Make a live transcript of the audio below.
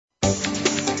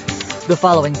The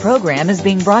following program is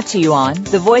being brought to you on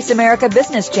the Voice America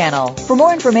Business Channel. For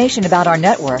more information about our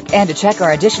network and to check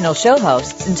our additional show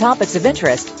hosts and topics of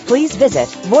interest, please visit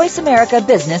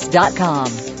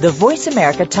voiceamericabusiness.com. The Voice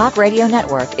America Talk Radio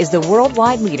Network is the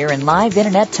worldwide leader in live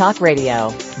Internet talk radio.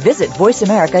 Visit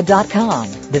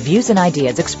voiceamerica.com. The views and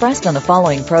ideas expressed on the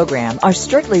following program are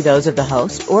strictly those of the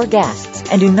host or guests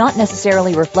and do not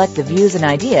necessarily reflect the views and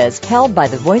ideas held by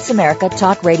the Voice America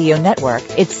Talk Radio Network,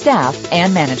 its staff,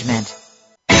 and management.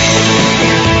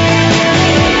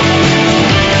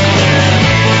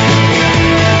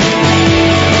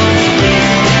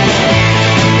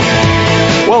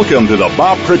 Welcome to the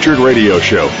Bob Pritchard Radio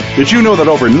Show. Did you know that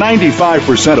over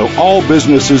 95% of all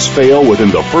businesses fail within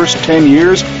the first 10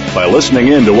 years? By listening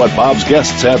in to what Bob's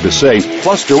guests have to say,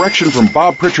 plus direction from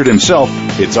Bob Pritchard himself,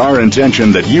 it's our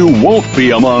intention that you won't be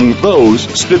among those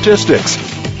statistics.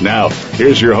 Now,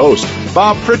 here's your host,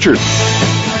 Bob Pritchard.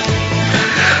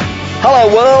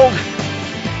 Hello, world.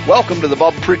 Welcome to the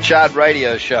Bob Pritchard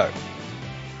Radio Show.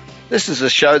 This is a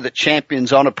show that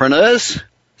champions entrepreneurs,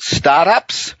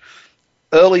 startups,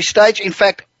 early stage, in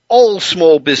fact, all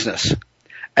small business,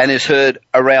 and is heard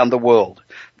around the world.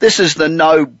 This is the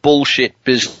no bullshit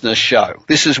business show.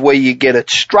 This is where you get it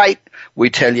straight. We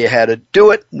tell you how to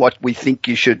do it, what we think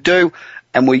you should do,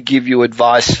 and we give you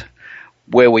advice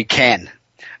where we can.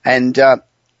 And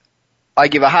I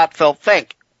give a heartfelt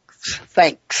thanks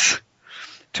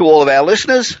to all of our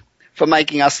listeners for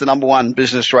making us the number one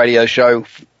business radio show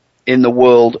in the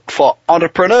world for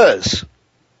entrepreneurs.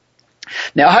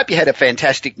 Now, I hope you had a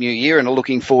fantastic new year and are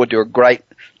looking forward to a great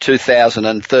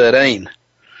 2013.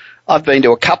 I've been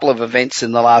to a couple of events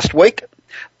in the last week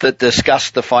that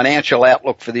discuss the financial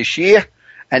outlook for this year,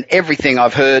 and everything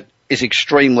I've heard is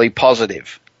extremely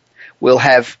positive. We'll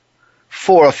have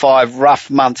 4 or 5 rough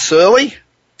months early,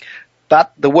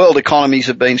 but the world economies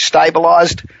have been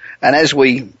stabilised, and as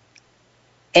we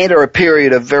enter a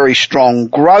period of very strong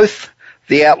growth,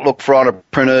 the outlook for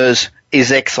entrepreneurs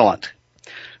is excellent.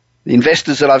 The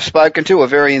investors that I've spoken to are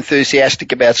very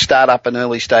enthusiastic about startup and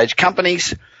early stage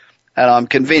companies, and I'm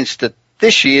convinced that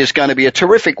this year is going to be a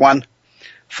terrific one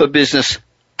for business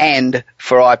and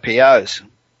for IPOs.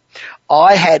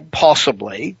 I had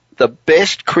possibly the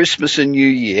best Christmas and New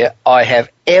Year I have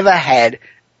ever had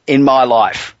in my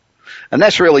life. And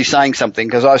that's really saying something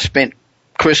because I've spent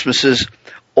Christmases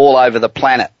all over the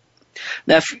planet.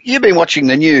 Now, if you've been watching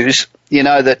the news, you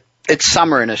know that it's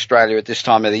summer in Australia at this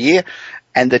time of the year,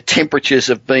 and the temperatures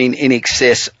have been in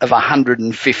excess of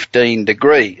 115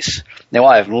 degrees. Now,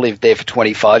 I haven't lived there for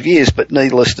 25 years, but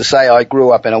needless to say, I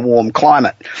grew up in a warm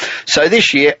climate. So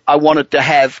this year, I wanted to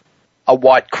have a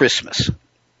white Christmas.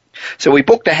 So we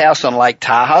booked a house on Lake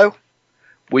Tahoe,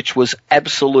 which was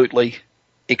absolutely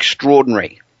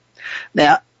extraordinary.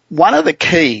 Now, one of the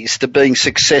keys to being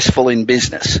successful in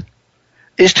business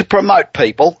is to promote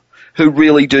people who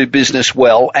really do business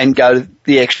well and go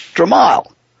the extra mile.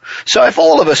 So if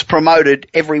all of us promoted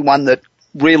everyone that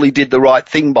really did the right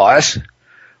thing by us,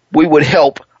 we would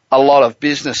help a lot of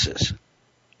businesses.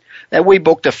 Now, we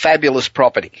booked a fabulous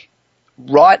property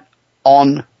right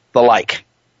on the lake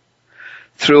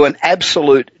through an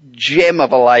absolute gem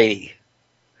of a lady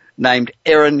named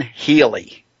Erin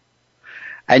Healy.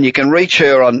 And you can reach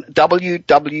her on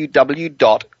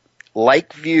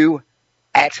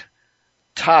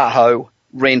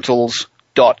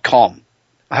www.lakeview@tahoerentals.com.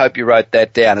 I hope you wrote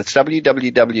that down. It's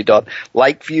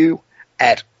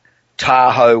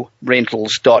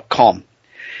www.lakeview@tahoerentals.com.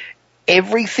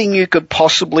 Everything you could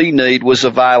possibly need was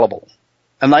available,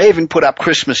 and they even put up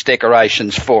Christmas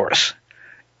decorations for us.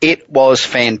 It was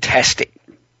fantastic.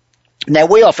 Now,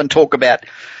 we often talk about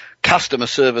customer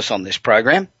service on this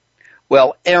program.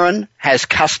 Well, Erin has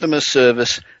customer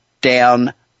service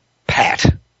down pat.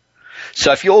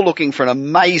 So if you're looking for an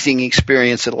amazing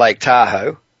experience at Lake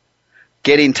Tahoe,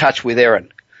 get in touch with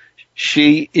Erin.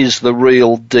 She is the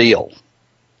real deal.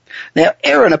 Now,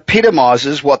 Erin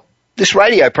epitomizes what this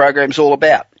radio program is all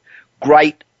about.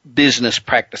 Great business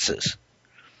practices.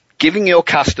 Giving your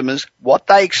customers what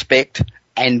they expect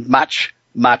and much,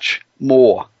 much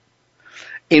more.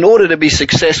 In order to be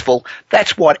successful,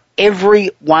 that's what every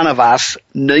one of us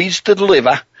needs to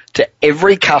deliver to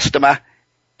every customer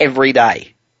every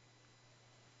day.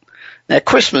 Now,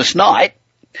 Christmas night,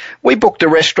 we booked a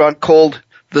restaurant called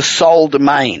the Soul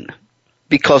Domain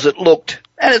because it looked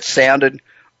and it sounded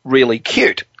really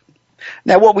cute.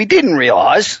 Now, what we didn't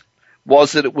realize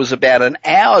was that it was about an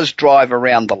hour's drive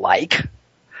around the lake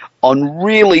on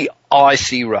really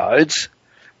icy roads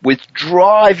with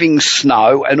driving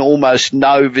snow and almost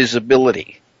no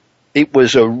visibility. It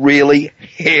was a really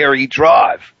hairy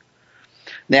drive.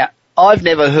 Now, I've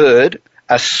never heard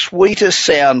a sweeter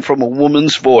sound from a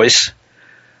woman's voice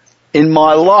in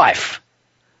my life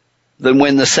than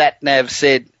when the sat-nav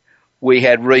said we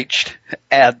had reached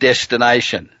our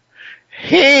destination.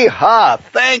 Hee-ha,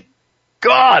 thank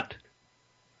God!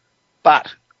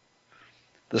 But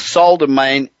the Soul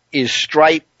Domain is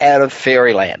straight out of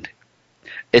fairyland.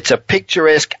 It's a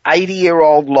picturesque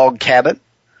 80-year-old log cabin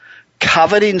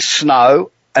covered in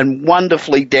snow and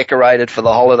wonderfully decorated for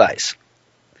the holidays.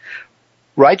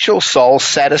 Rachel's soul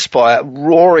satisfies by a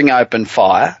roaring open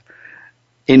fire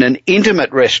in an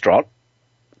intimate restaurant.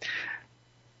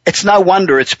 It's no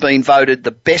wonder it's been voted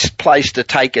the best place to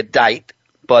take a date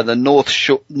by the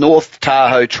North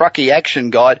Tahoe Truckee Action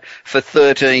Guide for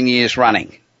 13 years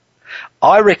running.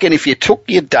 I reckon if you took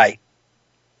your date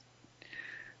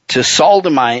to Soul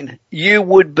Domain, you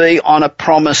would be on a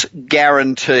promise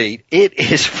guaranteed. It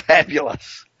is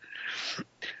fabulous.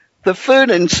 The food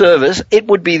and service, it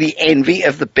would be the envy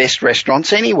of the best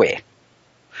restaurants anywhere.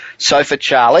 So for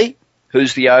Charlie,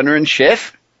 who's the owner and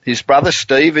chef, his brother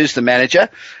Steve, who's the manager,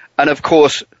 and of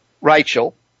course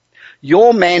Rachel,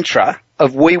 your mantra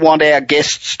of we want our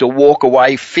guests to walk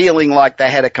away feeling like they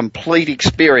had a complete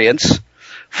experience,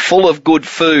 full of good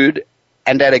food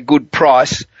and at a good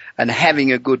price and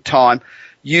having a good time,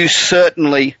 you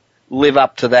certainly live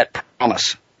up to that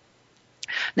promise.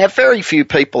 Now, very few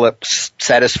people are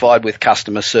satisfied with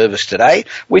customer service today.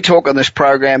 We talk on this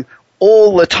program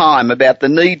all the time about the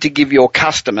need to give your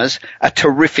customers a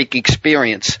terrific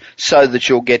experience so that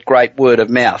you'll get great word of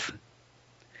mouth.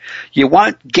 You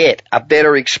won't get a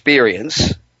better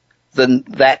experience than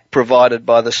that provided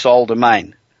by the Soul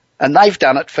Domain. And they've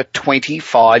done it for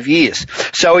 25 years.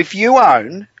 So if you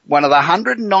own one of the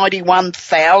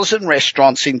 191,000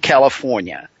 restaurants in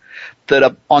California that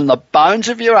are on the bones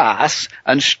of your ass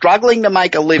and struggling to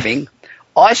make a living,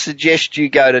 I suggest you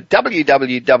go to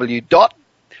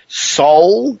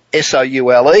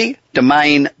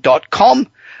www.soul.domain.com,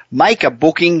 make a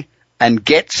booking and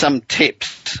get some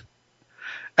tips.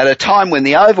 At a time when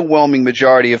the overwhelming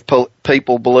majority of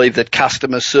people believe that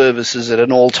customer service is at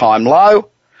an all-time low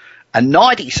and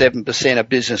 97% of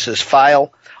businesses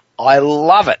fail, I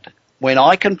love it when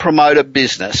I can promote a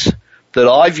business that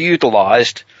I've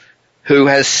utilised who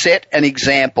has set an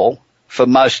example for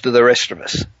most of the rest of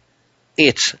us.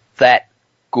 It's that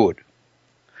good.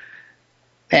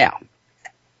 Now,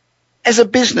 as a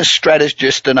business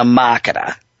strategist and a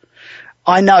marketer,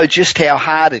 I know just how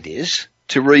hard it is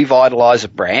to revitalise a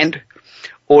brand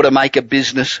or to make a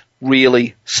business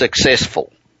really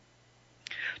successful.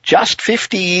 Just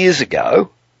 50 years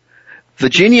ago,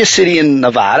 Virginia City in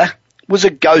Nevada was a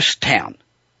ghost town.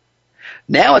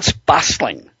 Now it's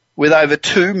bustling with over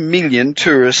 2 million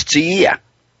tourists a year.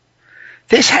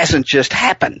 This hasn't just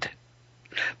happened.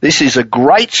 This is a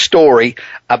great story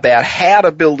about how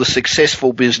to build a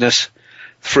successful business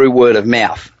through word of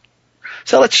mouth.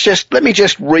 So let me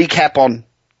just recap on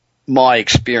my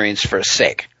experience for a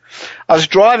sec. I was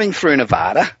driving through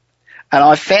Nevada and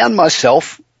I found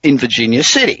myself in Virginia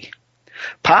City,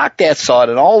 parked outside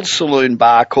an old saloon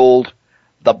bar called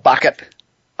the Bucket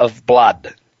of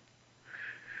Blood.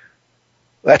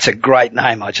 That's a great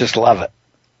name. I just love it.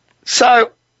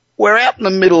 So we're out in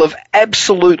the middle of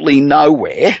absolutely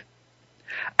nowhere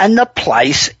and the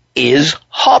place is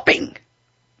hopping.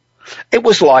 It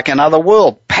was like another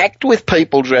world, packed with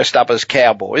people dressed up as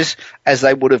cowboys as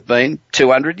they would have been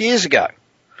 200 years ago.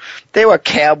 There were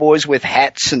cowboys with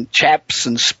hats and chaps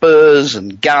and spurs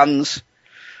and guns.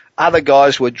 Other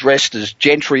guys were dressed as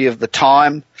gentry of the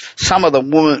time. Some of the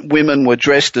women were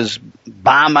dressed as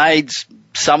barmaids.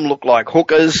 Some looked like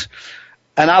hookers.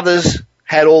 And others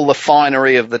had all the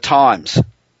finery of the times.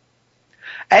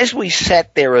 As we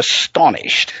sat there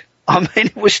astonished, I mean,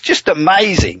 it was just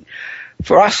amazing.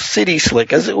 For us city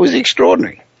slickers, it was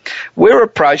extraordinary. We were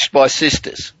approached by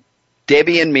sisters,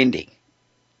 Debbie and Mindy,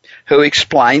 who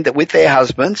explained that with their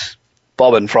husbands,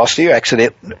 Bob and Frosty,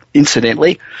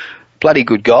 incidentally, bloody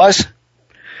good guys,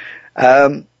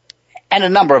 and a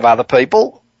number of other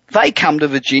people, they come to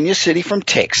Virginia City from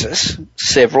Texas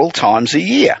several times a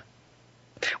year.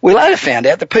 We later found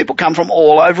out that people come from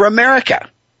all over America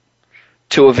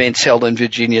to events held in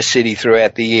Virginia City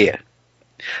throughout the year.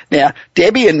 Now,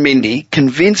 Debbie and Mindy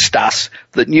convinced us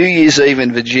that New Year's Eve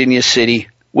in Virginia City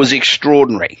was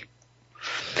extraordinary.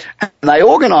 And they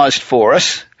organised for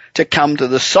us to come to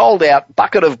the sold-out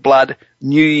Bucket of Blood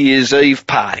New Year's Eve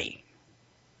party.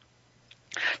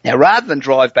 Now, rather than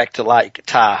drive back to Lake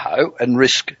Tahoe and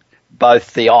risk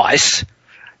both the ice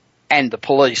and the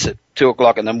police at 2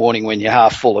 o'clock in the morning when you're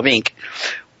half full of ink,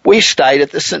 we stayed at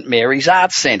the St. Mary's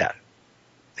Arts Centre.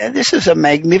 Now, this is a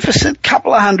magnificent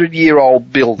couple of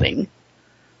 100-year-old building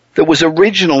that was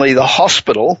originally the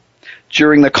hospital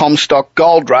during the Comstock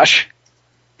Gold Rush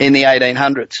in the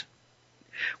 1800s.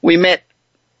 We met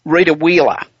Rita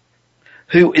Wheeler,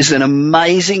 who is an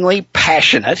amazingly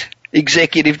passionate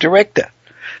executive director.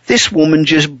 This woman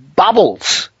just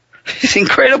bubbles. It's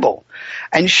incredible.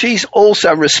 And she's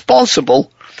also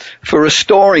responsible for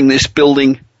restoring this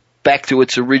building back to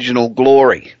its original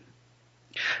glory.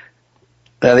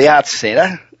 Now, the Arts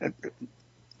Centre,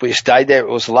 we stayed there. It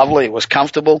was lovely. It was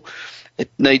comfortable. It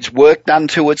needs work done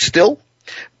to it still,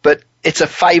 but it's a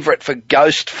favourite for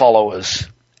ghost followers,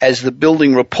 as the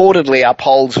building reportedly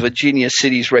upholds Virginia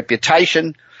City's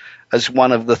reputation as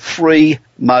one of the 3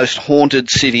 most haunted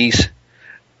cities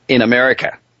in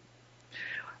America.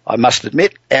 I must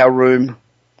admit, our room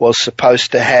was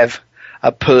supposed to have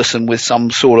a person with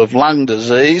some sort of lung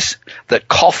disease that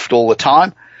coughed all the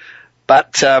time,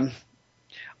 but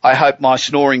I hope my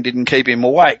snoring didn't keep him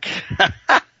awake.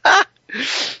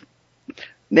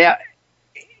 Now,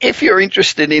 if you're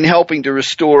interested in helping to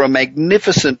restore a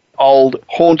magnificent old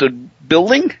haunted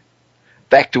building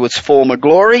back to its former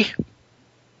glory,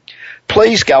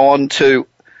 please go on to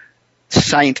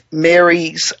St.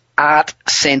 Mary's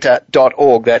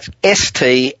artcentre.org. That's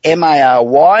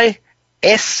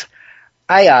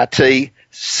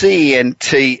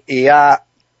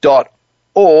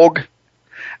STMarySartcenter.org,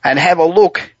 and have a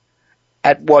look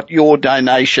at what your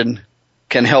donation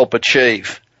can help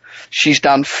achieve. She's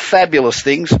done fabulous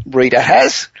things, Rita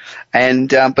has, and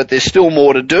but there's still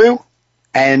more to do.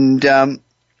 And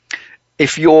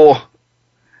if you're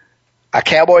a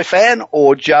cowboy fan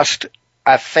or just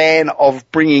a fan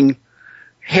of bringing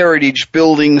heritage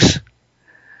buildings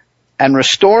and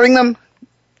restoring them,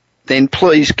 then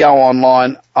please go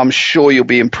online. I'm sure you'll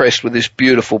be impressed with this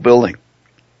beautiful building.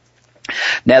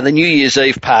 Now, the New Year's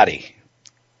Eve party,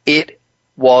 it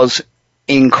was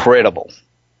incredible.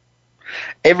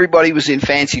 Everybody was in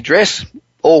fancy dress,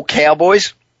 all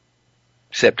cowboys,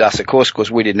 except us, of course,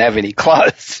 because we didn't have any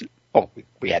clothes. Well,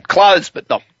 we had clothes, but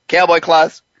not cowboy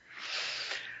clothes.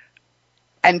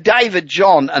 And David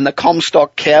John and the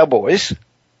Comstock Cowboys,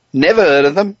 never heard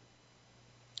of them,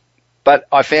 but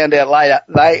I found out later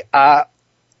they are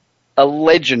a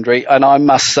legendary, and I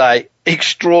must say,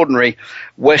 extraordinary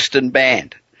Western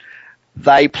band.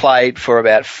 They played for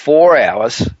about 4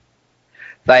 hours.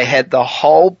 They had the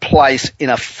whole place in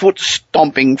a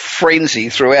foot-stomping frenzy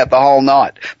throughout the whole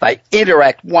night. They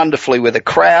interact wonderfully with the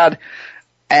crowd,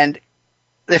 and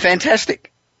they're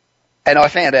fantastic. And I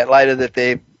found out later that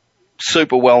they're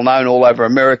super well known all over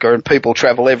America, and people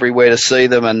travel everywhere to see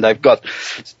them, and they've got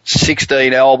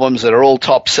 16 albums that are all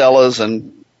top sellers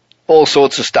and all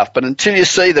sorts of stuff. But until you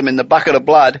see them in the bucket of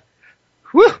blood,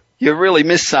 whew, you really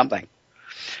miss something.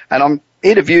 And I'm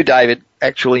interview David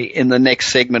actually in the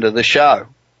next segment of the show.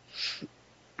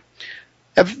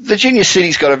 Virginia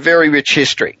City's got a very rich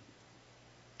history.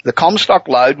 The Comstock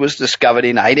Lode was discovered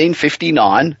in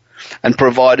 1859 and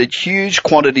provided huge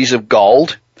quantities of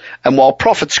gold, and while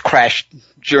profits crashed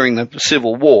during the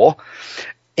Civil War,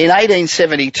 in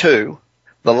 1872,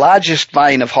 the largest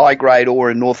vein of high-grade ore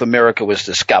in North America was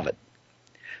discovered.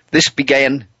 This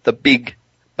began the Big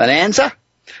Bonanza,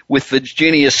 with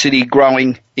Virginia City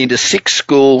growing into 6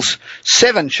 schools,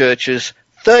 7 churches,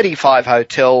 35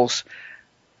 hotels,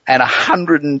 and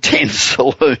 110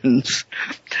 saloons,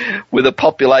 with a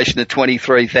population of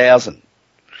 23,000.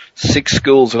 6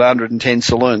 schools and 110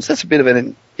 saloons. That's a bit of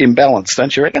an imbalance,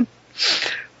 don't you reckon?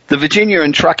 The Virginia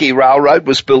and Truckee Railroad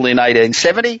was built in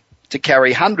 1870 to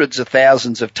carry hundreds of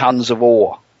thousands of tons of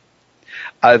ore.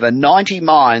 Over 90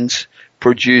 mines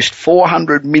produced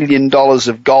 $400 million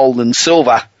of gold and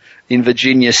silver in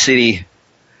Virginia City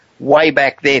way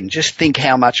back then. Just think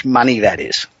how much money that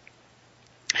is.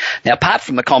 Now, apart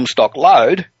from the Comstock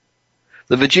Lode,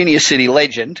 the Virginia City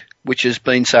legend, which has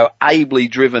been so ably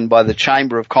driven by the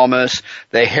Chamber of Commerce,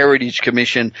 their Heritage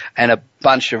Commission, and a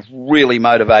bunch of really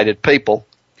motivated people,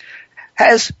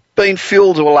 has been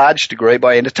fueled to a large degree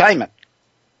by entertainment.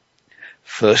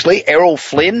 Firstly, Errol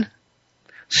Flynn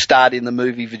starred in the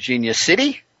movie Virginia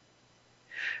City.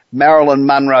 Marilyn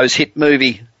Monroe's hit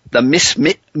movie The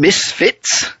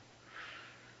Misfits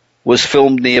was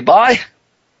filmed nearby,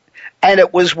 and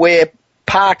it was where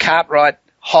Pa Cartwright,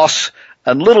 Hoss,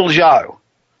 and Little Joe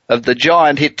of the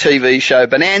giant hit TV show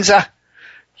Bonanza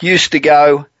used to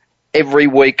go every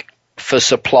week for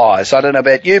supplies. I don't know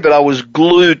about you, but I was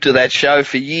glued to that show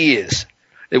for years.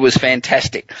 It was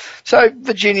fantastic. So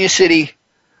Virginia City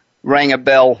rang a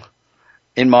bell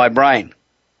in my brain.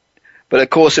 But of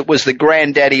course it was the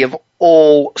granddaddy of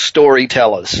all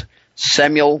storytellers,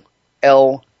 Samuel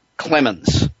L.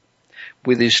 Clemens,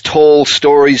 with his tall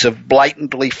stories of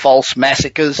blatantly false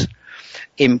massacres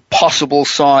impossible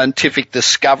scientific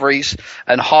discoveries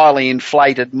and highly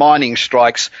inflated mining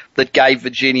strikes that gave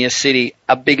Virginia City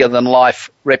a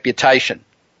bigger-than-life reputation.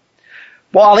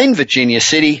 While in Virginia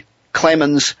City,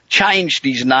 Clemens changed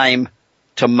his name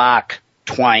to Mark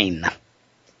Twain.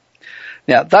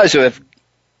 Now, those who have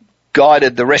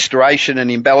guided the restoration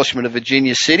and embellishment of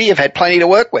Virginia City have had plenty to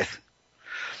work with.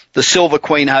 The Silver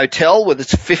Queen Hotel, with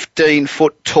its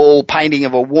 15-foot tall painting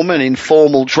of a woman in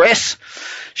formal dress,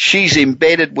 she's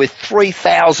embedded with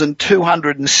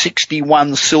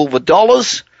 3,261 silver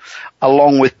dollars,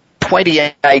 along with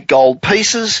 28 gold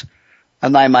pieces,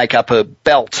 and they make up her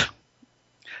belt.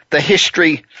 The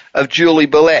history of Julie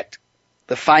Bulett,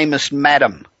 the famous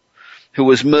madam who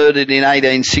was murdered in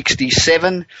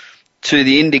 1867 to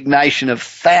the indignation of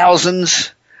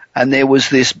thousands, and there was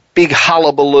this big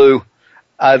hullabaloo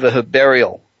over her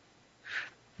burial.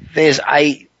 There's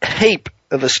a heap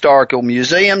of historical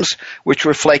museums which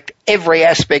reflect every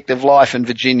aspect of life in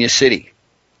Virginia City.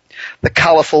 The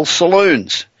colourful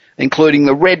saloons, including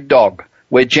the Red Dog,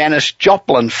 where Janis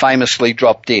Joplin famously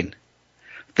dropped in.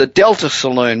 The Delta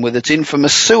Saloon with its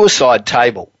infamous suicide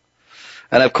table.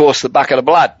 And of course the Bucket of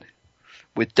Blood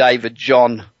with David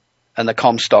John and the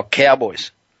Comstock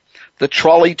Cowboys. The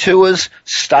trolley tours,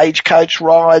 stagecoach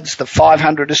rides, the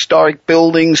 500 historic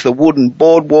buildings, the wooden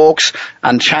boardwalks,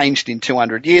 unchanged in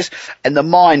 200 years, and the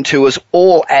mine tours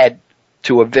all add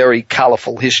to a very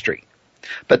colourful history.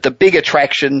 But the big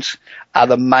attractions are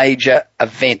the major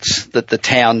events that the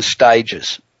town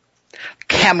stages.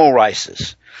 Camel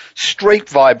races, street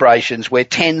vibrations where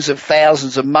tens of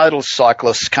thousands of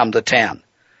motorcyclists come to town.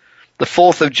 The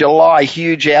 4th of July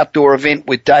huge outdoor event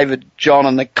with David John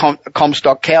and the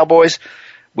Comstock Cowboys,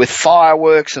 with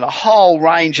fireworks and a whole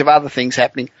range of other things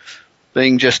happening,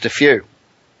 being just a few.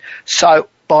 So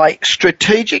by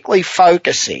strategically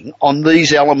focusing on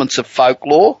these elements of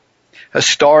folklore,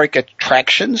 historic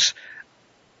attractions,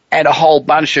 and a whole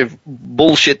bunch of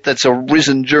bullshit that's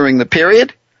arisen during the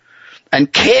period,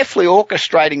 and carefully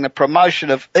orchestrating the promotion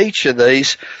of each of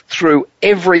these through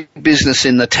every business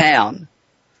in the town,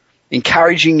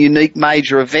 encouraging unique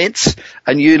major events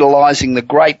and utilising the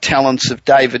great talents of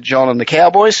David John and the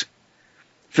Cowboys,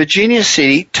 Virginia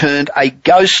City turned a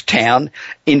ghost town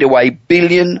into a $1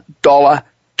 billion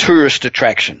tourist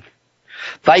attraction.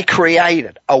 They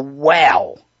created a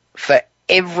wow for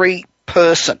every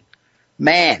person,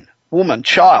 man, woman,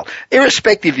 child,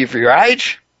 irrespective of your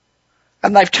age,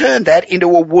 and they've turned that into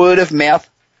a word-of-mouth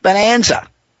bonanza.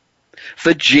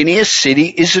 Virginia City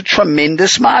is a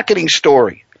tremendous marketing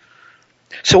story.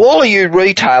 So all of you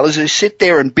retailers who sit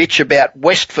there and bitch about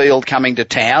Westfield coming to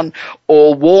town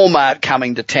or Walmart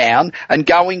coming to town and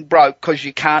going broke because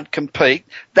you can't compete,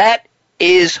 that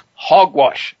is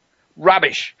hogwash,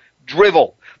 rubbish,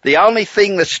 drivel. The only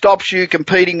thing that stops you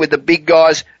competing with the big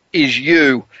guys is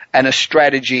you and a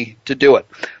strategy to do it.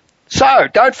 So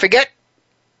don't forget,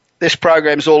 this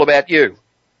program's all about you,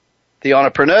 the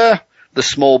entrepreneur, the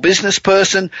small business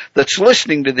person that's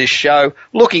listening to this show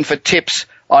looking for tips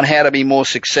on how to be more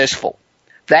successful.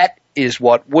 That is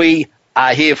what we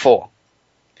are here for.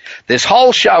 This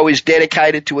whole show is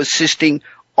dedicated to assisting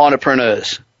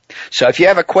entrepreneurs. So if you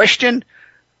have a question,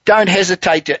 don't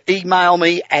hesitate to email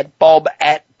me at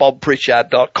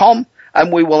bob@bobpritchard.com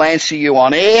and we will answer you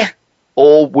on air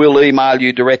or we'll email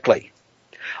you directly.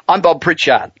 I'm Bob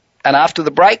Pritchard, and after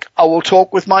the break I will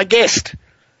talk with my guest,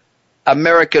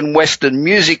 American Western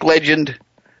music legend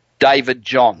David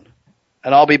John.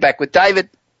 And I'll be back with David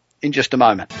in just a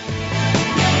moment.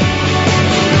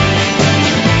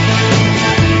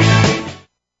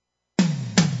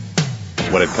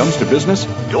 When it comes to business,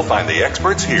 you'll find the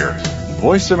experts here.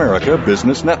 Voice America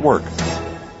Business Network.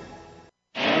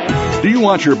 Do you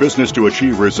want your business to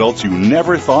achieve results you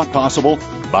never thought possible?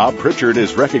 Bob Pritchard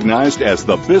is recognized as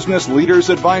the Business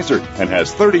Leader's Advisor and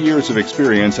has 30 years of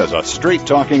experience as a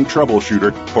straight-talking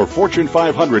troubleshooter for Fortune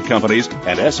 500 companies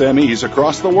and SMEs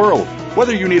across the world.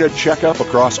 Whether you need a checkup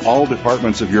across all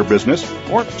departments of your business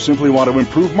or simply want to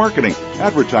improve marketing,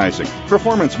 advertising,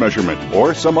 performance measurement,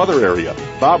 or some other area,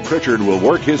 Bob Pritchard will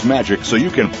work his magic so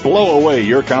you can blow away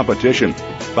your competition.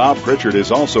 Bob Pritchard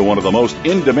is also one of the most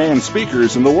in-demand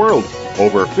speakers in the world.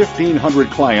 Over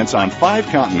 1,500 clients on 5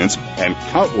 continents and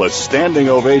countless standing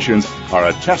ovations are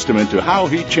a testament to how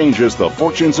he changes the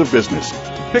fortunes of business.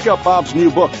 Pick up Bob's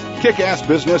new book, Kick-Ass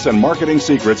Business and Marketing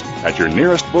Secrets, at your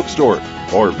nearest bookstore,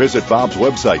 or visit Bob's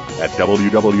website at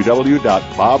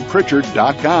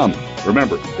www.bobpritchard.com.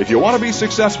 Remember, if you want to be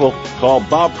successful, call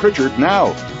Bob Pritchard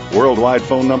now. Worldwide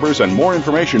phone numbers and more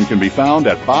information can be found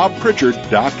at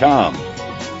bobpritchard.com.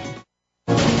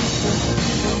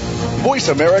 Voice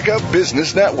America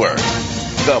Business Network,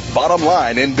 the bottom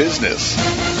line in business.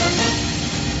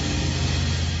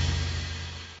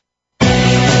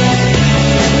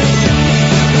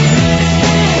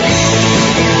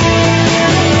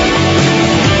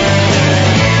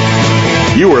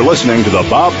 You are listening to the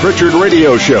Bob Pritchard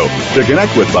Radio Show. To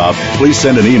connect with Bob, please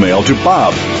send an email to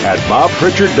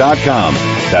bob@bobpritchard.com.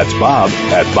 That's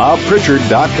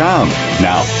bob@bobpritchard.com.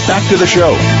 Now, back to the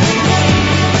show.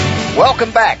 Welcome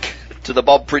back to the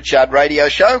Bob Pritchard Radio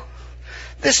Show.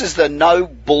 This is the no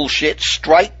bullshit,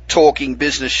 straight talking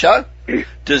business show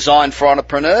designed for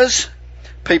entrepreneurs,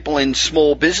 people in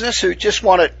small business who just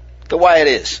want it the way it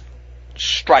is,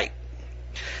 straight.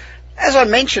 As I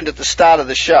mentioned at the start of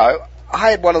the show,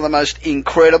 I had one of the most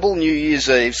incredible New Year's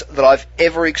Eves that I've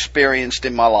ever experienced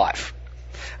in my life.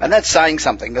 And that's saying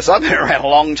something, because I've been around a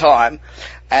long time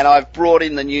and I've brought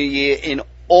in the new year in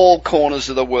all corners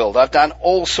of the world. I've done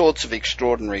all sorts of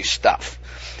extraordinary stuff.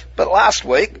 But last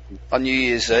week, on New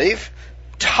Year's Eve,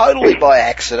 totally by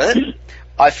accident,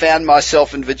 I found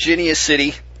myself in Virginia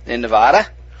City in Nevada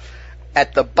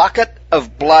at the Bucket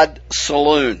of Blood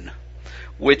Saloon,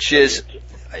 which is,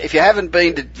 if you haven't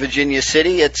been to Virginia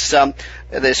City, it's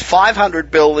there's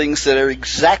 500 buildings that are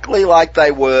exactly like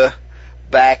they were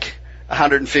back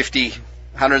 150,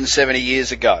 170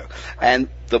 years ago. And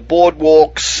the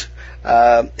boardwalks,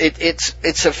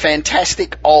 it's a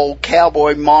fantastic old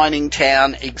cowboy mining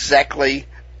town exactly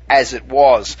as it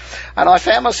was. And I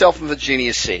found myself in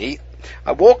Virginia City.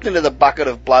 I walked into the Bucket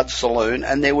of Blood Saloon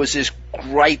and there was this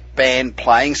great band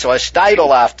playing, so I stayed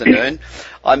all afternoon.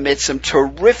 I met some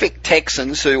terrific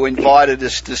Texans who invited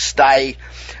us to stay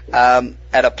at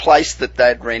a place that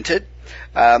they'd rented,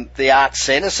 the Arts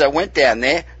Centre, so I went down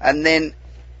there, and then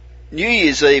New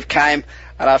Year's Eve came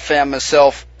and I found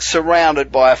myself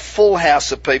surrounded by a full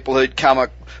house of people who'd come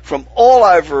from all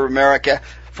over America,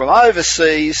 from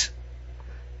overseas,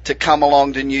 to come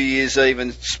along to New Year's Eve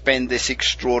and spend this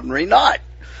extraordinary night.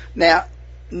 Now,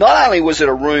 not only was it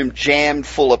a room jammed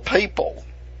full of people,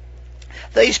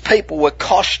 these people were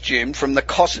costumed from the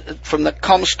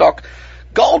Comstock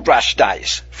Gold Rush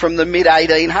days, from the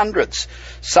mid-1800s.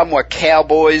 Some were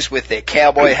cowboys with their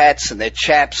cowboy hats and their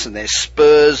chaps and their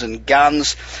spurs and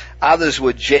guns. Others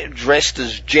were dressed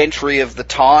as gentry of the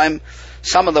time.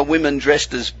 Some of the women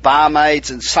dressed as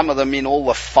barmaids, and some of them in all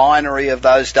the finery of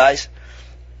those days.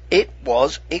 It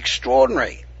was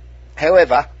extraordinary.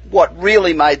 However, what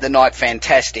really made the night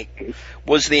fantastic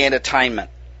was the entertainment.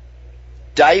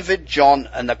 David, John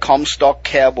and the Comstock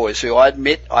Cowboys, who I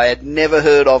admit I had never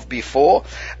heard of before,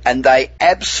 and they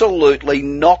absolutely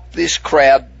knocked this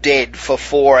crowd dead for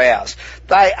 4 hours.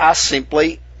 They are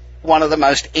simply one of the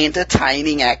most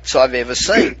entertaining acts I've ever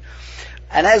seen.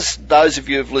 And as those of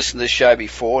you who've listened to the show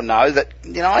before know that,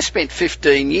 I spent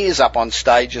 15 years up on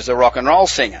stage as a rock and roll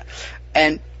singer.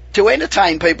 And to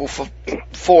entertain people for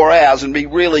 4 hours and be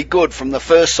really good from the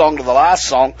first song to the last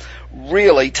song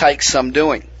really takes some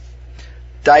doing.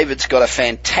 David's got a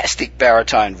fantastic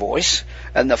baritone voice,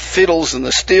 and the fiddles and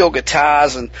the steel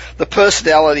guitars and the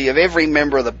personality of every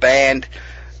member of the band,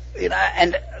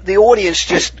 and the audience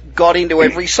just got into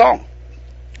every song.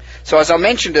 So as I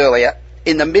mentioned earlier,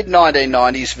 in the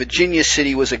mid-1990s, Virginia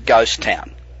City was a ghost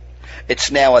town.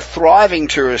 It's now a thriving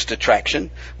tourist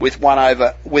attraction with well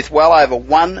over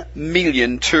 1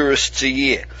 million tourists a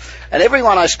year. And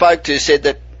everyone I spoke to said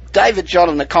that David, John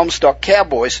and the Comstock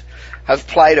Cowboys have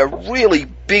played a really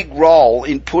big role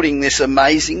in putting this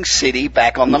amazing city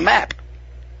back on the map.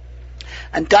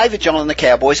 And David, John and the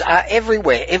Cowboys are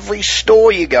everywhere. Every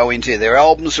store you go into, their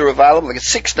albums are available. They've got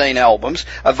 16 albums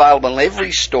available in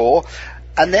every store.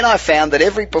 And then I found that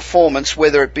every performance,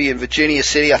 whether it be in Virginia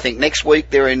City, I think next week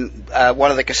they're in one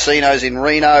of the casinos in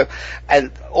Reno,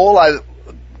 and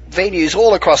venues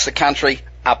all across the country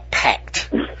are packed.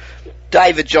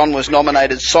 David John was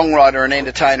nominated Songwriter and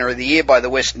Entertainer of the Year by the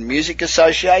Western Music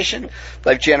Association.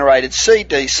 They've generated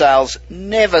CD sales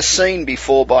never seen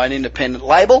before by an independent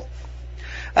label,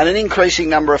 and an increasing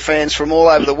number of fans from all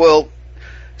over the world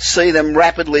see them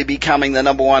rapidly becoming the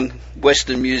number one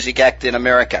Western music act in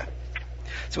America.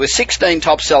 So with 16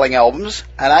 top-selling albums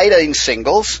and 18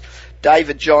 singles,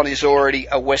 David John is already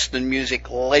a Western music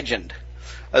legend,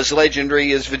 as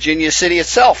legendary as Virginia City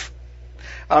itself.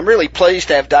 I'm really pleased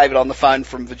to have David on the phone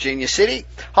from Virginia City.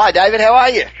 Hi, David. How are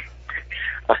you?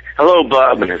 Hello,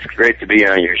 Bob, and it's great to be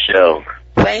on your show.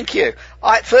 Thank you.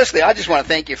 Firstly, I just want to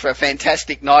thank you for a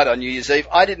fantastic night on New Year's Eve.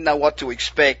 I didn't know what to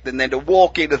expect, and then to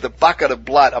walk into the Bucket of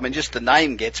Blood, just the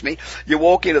name gets me. You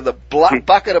walk into the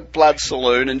Bucket of Blood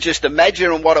Saloon and just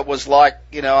imagine what it was like,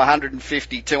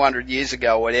 150, 200 years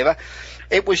ago or whatever.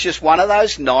 It was just one of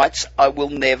those nights I will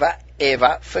never,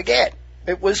 ever forget.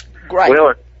 It was great.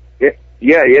 Well,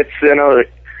 Yeah, it's, you know,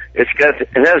 it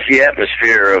has the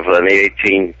atmosphere of the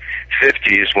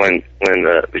 1850s when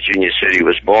Virginia City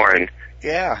was born.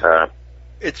 Yeah.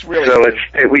 It's really so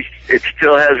it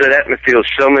still has that atmosphere.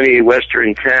 So many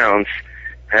Western towns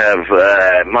have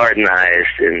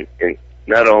modernized in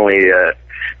not only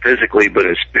physically but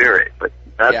in spirit. But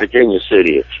not Virginia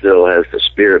City. It still has the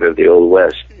spirit of the Old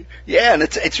West. Yeah, and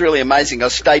it's really amazing. I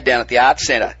stayed down at the Art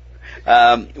Centre,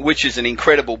 which is an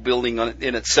incredible building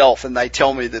in itself, and they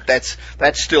tell me that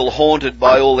that's still haunted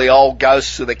by all the old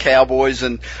ghosts of the cowboys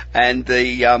and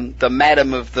the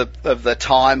madam of the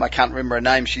time. I can't remember her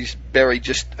name. She's very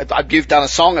you've done a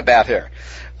song about her.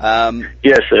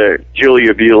 Yes,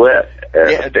 Julia Bulette,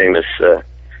 famous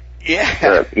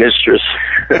mistress,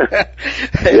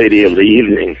 lady of the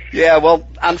evening. Yeah, well,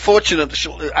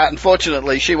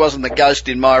 unfortunately, she wasn't the ghost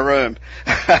in my room.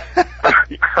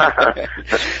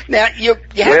 Now, you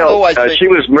haven't always been... she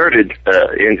was murdered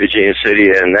in Virginia City,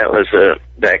 and that was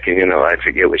back in, I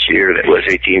forget which year that was,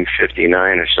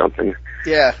 1859 or something.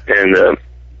 Yeah. And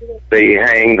they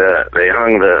hung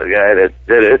the guy that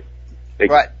did it. They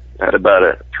had about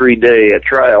a 3-day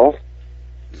trial.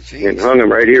 Jeez. And hung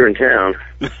him right here in town.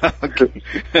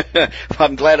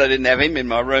 I'm glad I didn't have him in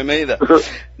my room either.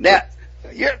 Now,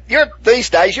 these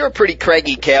days you're a pretty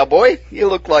craggy cowboy. You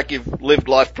look like you've lived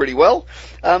life pretty well.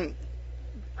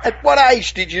 At what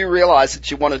age did you realise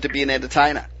that you wanted to be an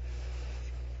entertainer?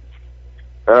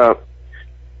 What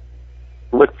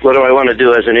do I want to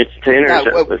do as an entertainer?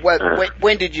 No,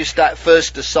 when did you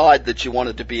first decide that you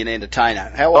wanted to be an entertainer?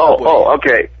 How old were you? Oh,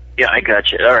 okay. Yeah, I got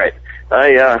you. All right.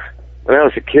 When I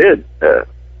was a kid,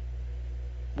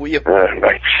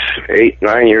 like 8,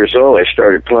 9 years old, I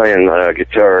started playing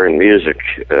guitar and music.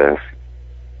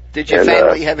 Did your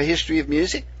family have a history of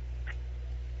music?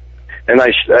 And that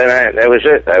was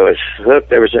it. I was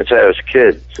hooked ever since I was a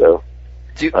kid. So,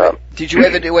 did you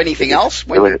ever do anything else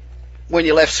when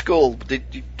you left school?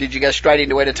 Did you go straight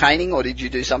into entertaining, or did you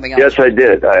do something else? Yes, I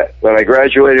did. When I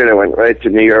graduated, I went right to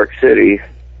New York City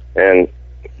and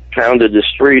pounded the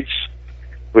streets,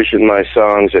 pushing my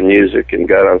songs and music, and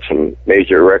got on some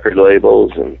major record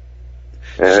labels and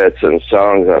had some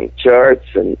songs on charts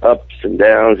and ups and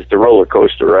downs. It's a roller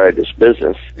coaster ride, this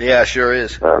business. Yeah, sure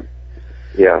is.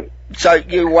 Yeah. So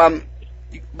you've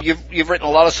written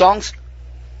a lot of songs?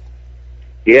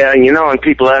 Yeah, and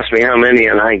people ask me how many,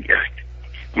 and I'm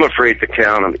afraid to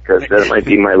count them because that might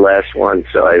be my last one,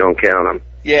 so I don't count them.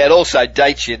 Yeah, it also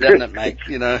dates you, doesn't it, mate?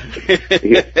 Yeah.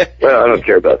 Well, I don't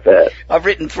care about that. I've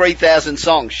written 3,000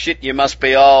 songs. Shit, you must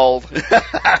be old.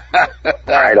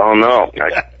 I don't know.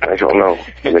 I don't know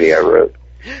how many I wrote.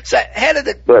 So how did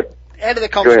the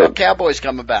Comstock Cowboys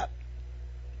come about?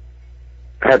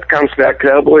 How the Comstock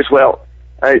Cowboys? Well,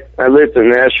 I lived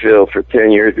in Nashville for 10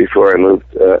 years before I moved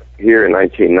here in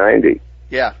 1990.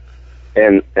 Yeah.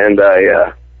 And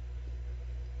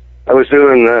I was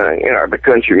doing, the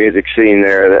country music scene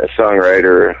there, that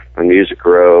songwriter on Music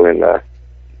Row, and I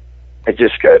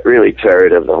just got really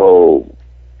tired of the whole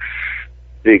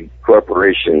big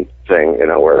corporation thing,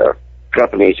 where the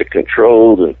companies are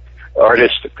controlled and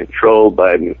artists are controlled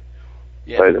by the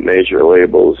major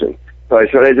labels. And so I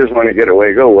said, I just want to get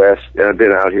away, go west. And I've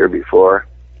been out here before.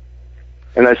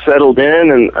 And I settled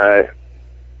in, and I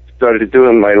started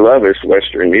doing my love is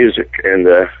Western music,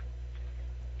 and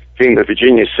came to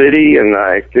Virginia City, and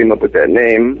I came up with that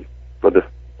name for the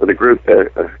group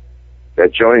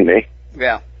that joined me.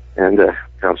 Yeah. And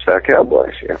Comstock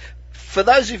Cowboys. Yeah. For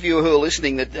those of you who are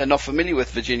listening that are not familiar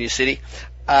with Virginia City,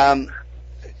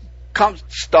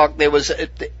 Comstock, there was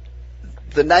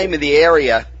the name of the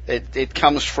area. It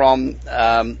comes from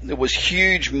it was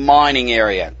huge mining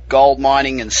area, gold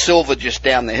mining and silver just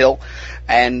down the hill,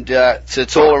 and so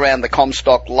it's all around the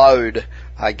Comstock lode,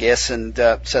 I guess, and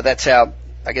so that's how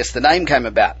I guess the name came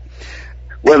about.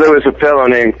 Well, there was a fellow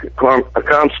named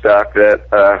Comstock that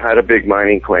had a big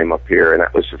mining claim up here, and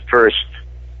that was the first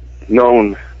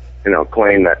known,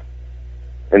 claim that,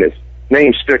 and his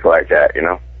name stuck like that,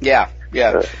 Yeah.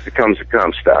 It becomes a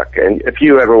Comstock. And if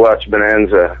you ever watch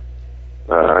Bonanza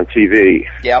on TV,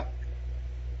 yep.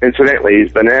 Incidentally,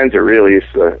 Bonanza really is,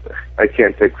 I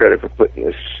can't take credit for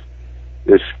putting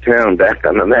this town back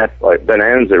on the map. Like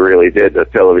Bonanza really did the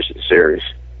television series.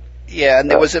 Yeah,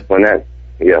 and there was and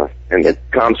the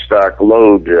Comstock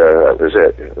Lode was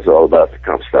it. It was all about the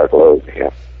Comstock Lode.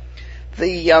 Yeah.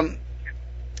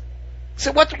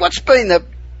 So what's been the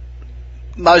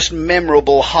most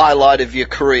memorable highlight of your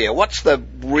career? What's the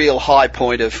real high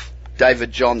point of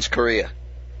David John's career?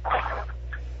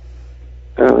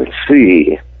 Let's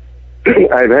see.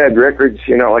 I've had records.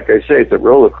 Like I say, it's a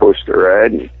roller coaster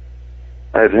ride. And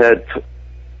I've had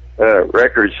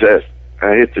records that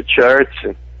I hit the charts,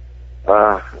 and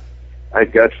I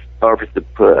got offered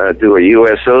to do a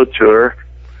USO tour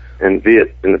in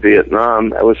Vietnam.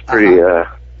 That was pretty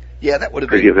yeah, that would have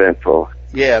pretty been eventful.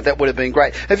 Yeah, that would have been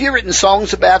great. Have you written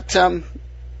songs about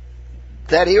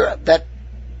that era, the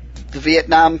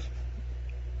Vietnam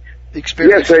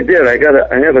experience? Yes, I did. I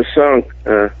have a song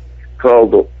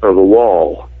called "The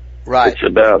Wall." Right. It's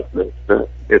about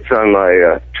it's on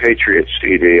my Patriot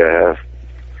CD I have,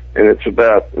 and it's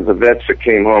about the vets that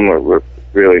came home and were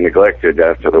really neglected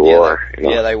after the war.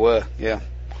 Yeah, they were. Yeah.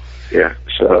 Yeah.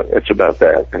 So it's about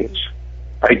that, and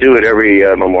I do it every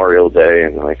Memorial Day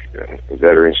and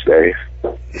Veterans Day.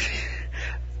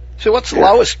 So what's the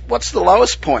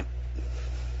lowest point?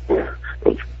 Well,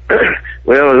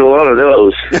 there's a lot of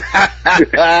those.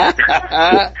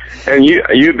 And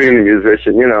you being a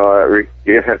musician,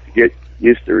 you have to get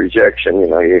used to rejection.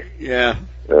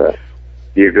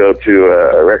 You go to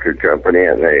a record company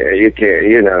and you can't,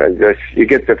 you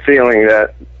get the feeling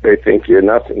that they think you're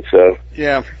nothing. So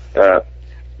yeah,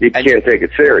 you can't take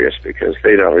it serious because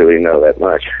they don't really know that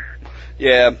much.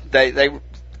 Yeah, they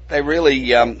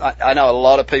really. I know a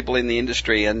lot of people in the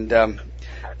industry, and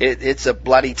it's a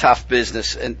bloody tough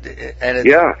business, and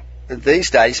yeah. These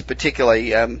days,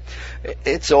 particularly,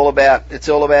 it's all about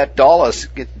dollars.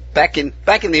 Back in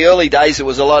the early days, it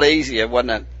was a lot easier,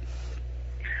 wasn't it?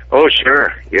 Oh,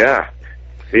 sure, yeah.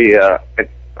 I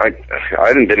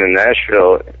hadn't been in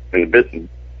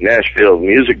Nashville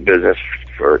music business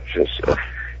since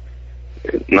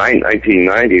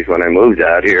 1990s when I moved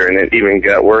out here, and it even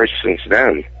got worse since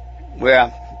then.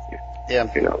 Yeah. Yeah.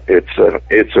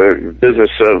 It's a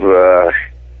business of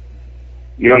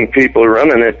young people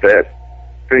running it that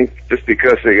think just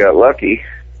because they got lucky,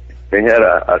 they had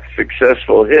a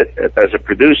successful hit as a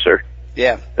producer.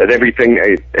 Yeah. That everything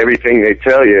they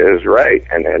tell you is right,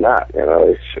 and they're not.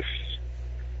 It's just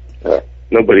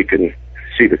nobody can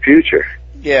see the future.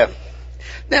 Yeah.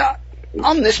 Now,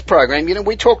 on this program,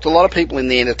 we talked to a lot of people in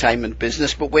the entertainment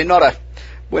business, but we're not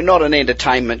an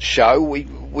entertainment show. We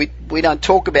don't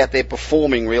talk about their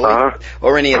performing really,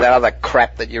 or any of that other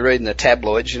crap that you read in the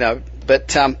tabloids,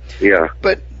 But yeah.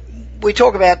 But we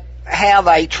talk about how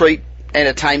they treat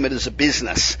entertainment as a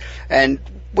business, and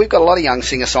we've got a lot of young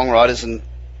singer-songwriters and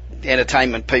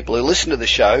entertainment people who listen to the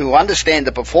show who understand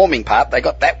the performing part. They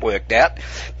got that worked out,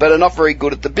 but are not very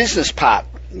good at the business part.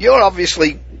 You're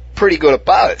obviously pretty good at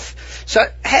both. So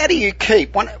how do you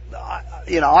keep when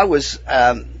I was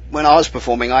when I was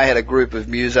performing, I had a group of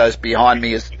musos behind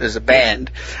me as a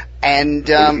band, and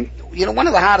one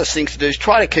of the hardest things to do is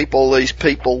try to keep all these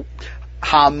people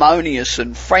harmonious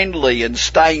and friendly and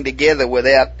staying together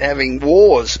without having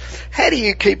wars. How do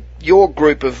you keep your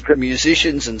group of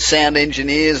musicians and sound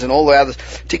engineers and all the others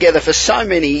together for so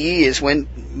many years when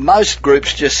most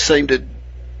groups just seem to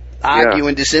argue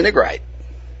and disintegrate?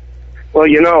 Well,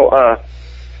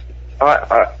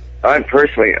 I'm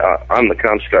personally, I'm the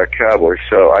Comstock Cowboy,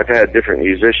 so I've had different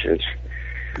musicians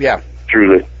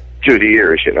through the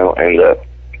years, and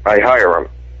I hire them.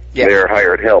 Yeah. They're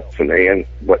hired help to me, and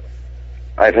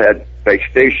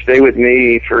they stay with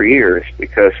me for years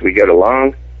because we get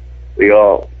along. They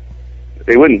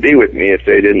wouldn't be with me if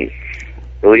they didn't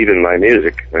believe in my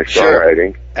music, my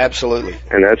songwriting. Absolutely.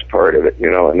 And that's part of it,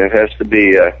 and it has to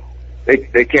be,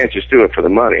 they can't just do it for the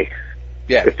money.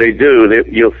 Yeah. If they do,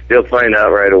 they'll find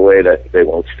out right away that they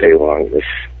won't stay long.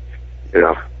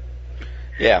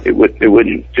 Yeah. It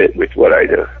wouldn't fit with what I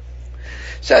do.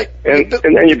 So and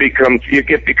then you become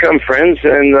friends,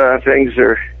 and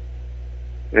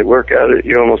they work out.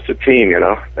 You're almost a team,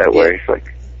 that way. It's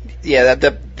like. Yeah,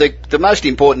 the most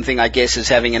important thing, I guess, is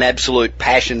having an absolute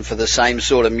passion for the same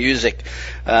sort of music.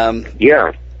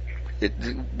 Yeah.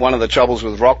 One of the troubles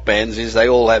with rock bands is they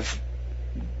all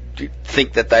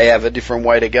think that they have a different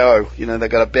way to go. They've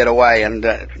got a better way, and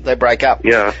they break up.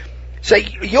 Yeah. So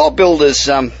you're billed as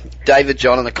David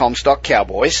John and the Comstock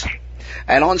Cowboys,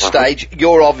 and on stage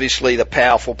you're obviously the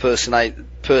powerful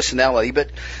personality.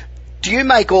 But do you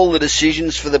make all the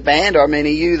decisions for the band? I mean, are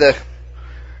you the?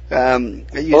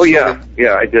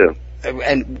 Yeah, I do.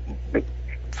 And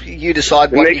you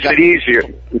decide what it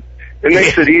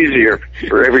makes it easier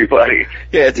for everybody.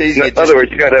 Yeah, it's easier. In other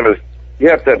words, you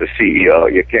have to have a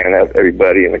CEO. You can't have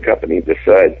everybody in the company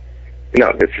decide.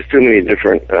 It's just too many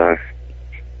different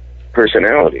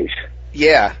personalities.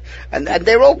 Yeah, and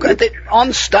they're all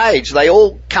on stage. They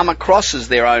all come across as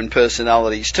their own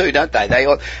personalities too, don't they?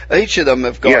 Each of them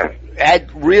have got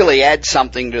add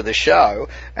something to the show,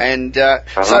 and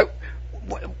so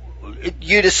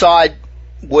you decide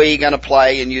where you're going to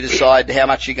play, and you decide how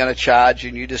much you're going to charge,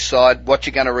 and you decide what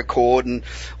you're going to record, and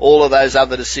all of those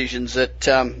other decisions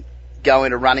that go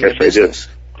into running Yes, a business.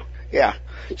 Yeah.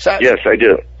 So Yes, I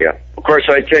do. Yeah. Of course,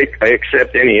 I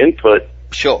accept any input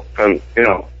sure. from,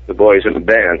 the boys in the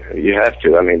band. You have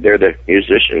to. I mean, they're the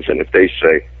musicians, and if they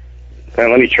say, "Hey,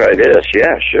 let me try this,"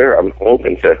 yeah, sure, I'm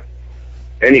open to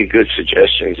any good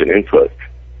suggestions and input.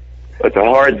 But the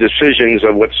hard decisions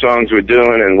of what songs we're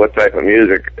doing and what type of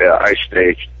music, I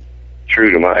stay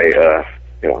true to my,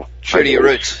 True to your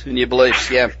roots and your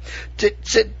beliefs, yeah. Do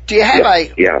you have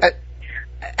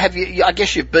have you, I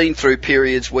guess you've been through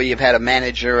periods where you've had a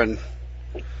manager and,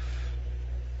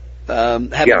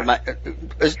 I've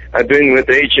been with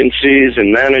agencies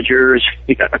and managers.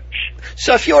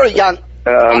 So if you're a young,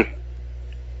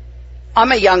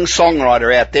 I'm a young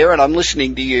songwriter out there and I'm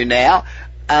listening to you now,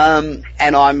 and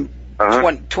I'm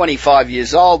 25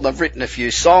 years old and I've written a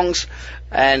few songs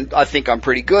and I think I'm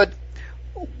pretty good.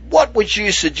 What would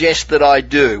you suggest that I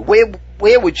do?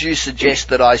 Where would you suggest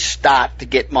that I start to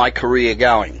get my career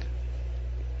going?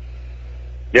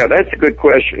 Yeah, that's a good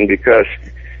question because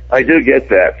I do get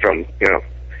that from,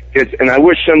 kids. And I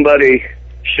wish somebody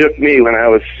shook me when I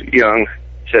was young,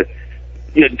 said,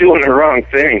 "You're doing the wrong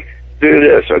thing. Do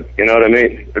this." Or, you know what I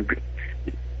mean?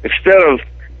 Instead of,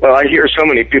 I hear so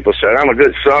many people say, "I'm a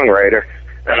good songwriter,"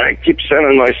 and I keep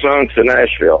sending my songs to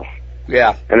Nashville.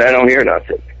 Yeah. And I don't hear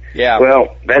nothing. Yeah.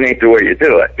 Well, that ain't the way you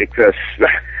do it because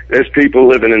there's people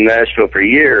living in Nashville for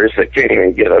years that can't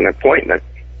even get an appointment.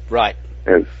 Right.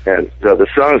 And so the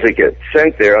songs that get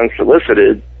sent there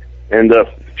unsolicited end up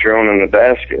thrown in the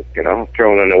basket,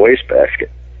 thrown in the wastebasket.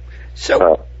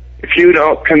 So if you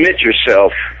don't commit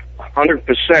yourself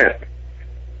 100%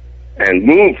 and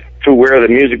move to where the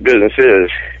music business is,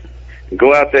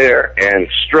 go out there and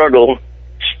struggle,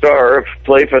 starve,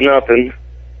 play for nothing,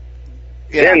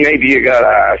 then maybe you got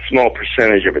a small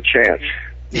percentage of a chance.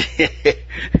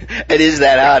 It is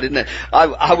that hard, isn't it?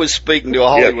 I was speaking to a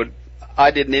Hollywood.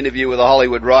 I did an interview with a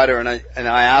Hollywood writer, and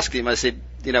I asked him. I said,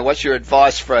 what's your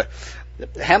advice for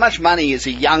how much money is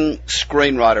a young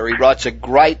screenwriter? He writes a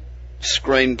great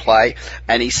screenplay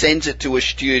and he sends it to a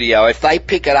studio. If they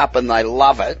pick it up and they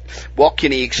love it, what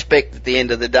can he expect at the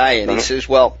end of the day? And he says,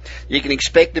 well, you can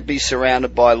expect to be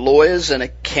surrounded by lawyers and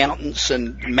accountants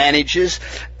and managers,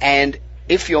 and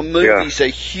if your movie's a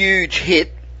huge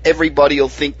hit, everybody will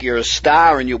think you're a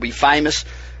star and you'll be famous,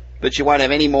 but you won't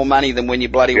have any more money than when you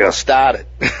bloody well started.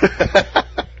 There's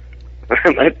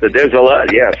a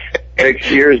lot, yes. It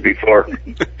takes years before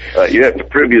you have to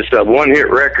prove yourself. One hit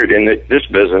record in this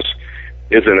business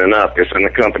isn't enough because then the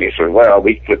company says, well,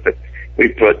 we put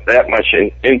that much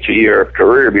into your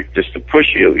career just to push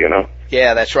you,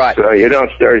 Yeah, that's right. So you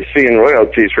don't start seeing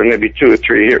royalties for maybe 2 or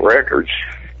 3 hit records.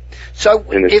 So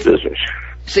in this business.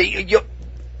 See,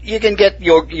 you can get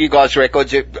you guys'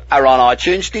 records are on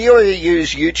iTunes. Do you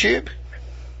use YouTube?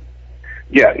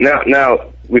 Yeah.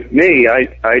 Now with me,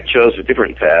 I chose a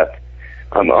different path.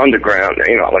 I'm underground,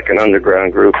 like an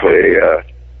underground group, a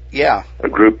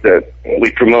group that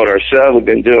we promote ourselves. We've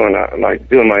been doing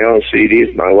my own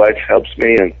CDs. My wife helps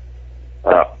me, and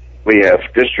we have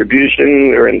distribution.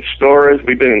 We're in stores.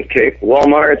 We've been in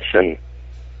Walmarts and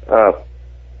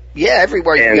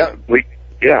everywhere you go.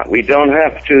 We don't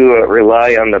have to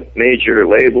rely on the major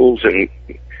labels and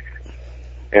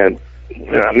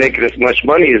making as much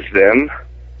money as them,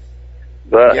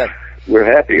 but we're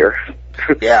happier.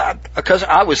 Yeah, because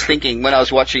I was thinking when I was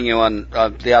watching you on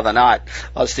the other night,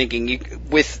 I was thinking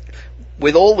with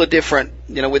all the different,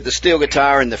 with the steel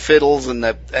guitar and the fiddles and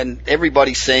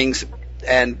everybody sings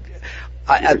and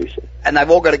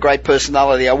they've all got a great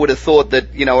personality. I would have thought that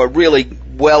a really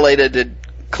well edited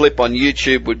clip on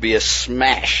YouTube would be a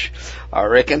smash. I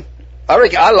reckon.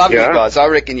 I love you guys. I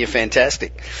reckon you're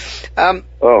fantastic.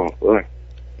 Boy.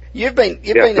 You've been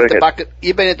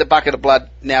at the Bucket of Blood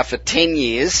now for 10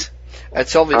 years.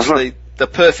 It's obviously the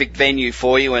perfect venue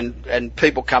for you, and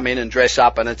people come in and dress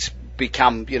up, and it's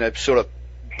become, sort of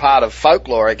part of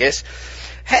folklore, I guess.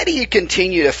 How do you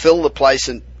continue to fill the place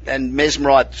and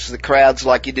mesmerize the crowds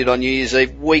like you did on New Year's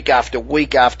Eve, week after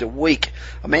week after week?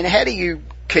 I mean, how do you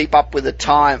keep up with the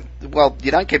time? Well,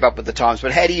 you don't keep up with the times,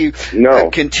 but how do you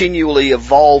continually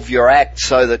evolve your act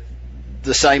so that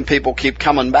the same people keep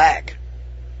coming back?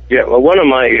 Yeah, well, one of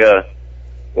my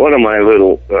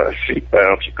little, I don't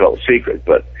know if you call it secret,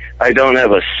 but I don't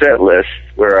have a set list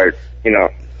where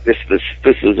this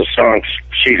is a song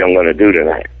sheet I'm going to do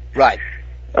tonight. Right.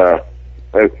 I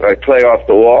play off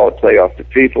the wall, I play off the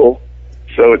people,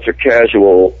 so it's a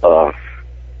casual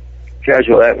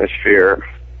atmosphere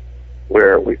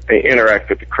where we interact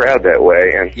with the crowd that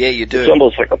way, and you do. It's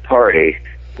almost like a party,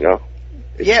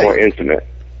 It's more intimate.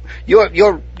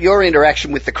 Your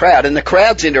interaction with the crowd and the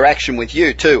crowd's interaction with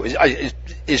you too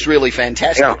is really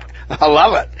fantastic. Yeah. I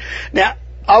love it. Now,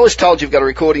 I was told you've got a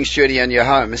recording studio in your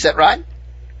home. Is that right?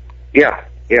 Yeah.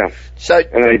 So,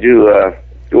 and I do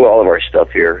all of our stuff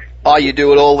here. Oh, you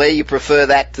do it all there? You prefer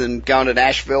that than going to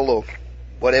Nashville or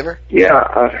whatever?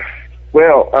 Yeah.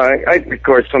 Well, I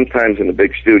record sometimes in the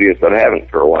big studios, but I haven't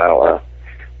for a while.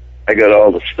 I got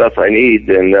all the stuff I need,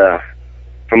 and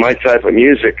for my type of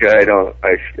music, I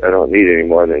don't need any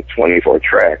more than 24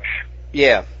 tracks.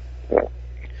 Yeah.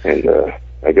 And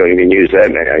I don't even use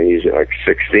that many. I use like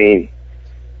 16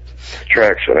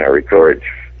 tracks when I record.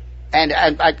 And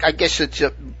I guess it's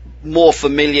more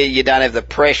familiar. You don't have the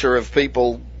pressure of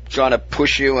people trying to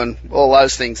push you and all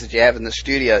those things that you have in the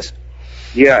studios.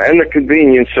 Yeah, and the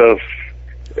convenience of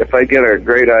if I get a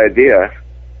great idea,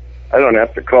 I don't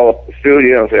have to call up the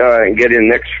studio and say, I can get in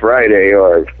next Friday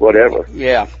or whatever.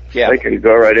 Yeah. I can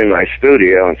go right in my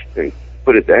studio and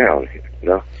put it down, you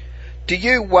know. Do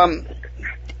you,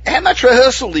 how much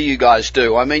rehearsal do you guys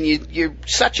do? I mean, you're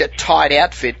such a tight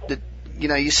outfit that, you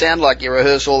know, you sound like you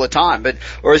rehearse all the time,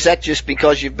 or is that just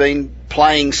because you've been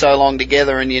playing so long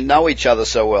together and you know each other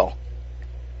so well?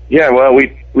 Yeah, well,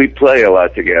 we play a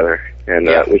lot together, and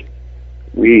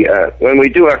we when we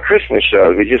do our Christmas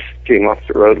shows, we just came off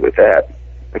the road with that.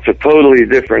 It's a totally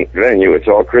different venue. It's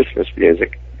all Christmas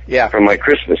music from my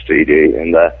Christmas CD,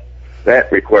 and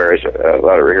that requires a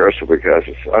lot of rehearsal because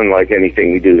it's unlike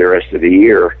anything we do the rest of the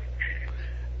year.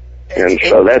 And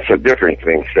so that's a different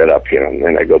thing set up here, and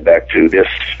then I go back to this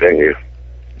venue.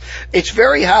 It's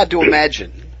very hard to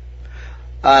imagine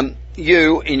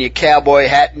you in your cowboy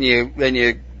hat and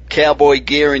your cowboy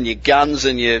gear and your guns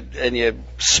and your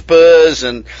spurs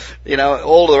and, you know,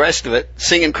 all the rest of it,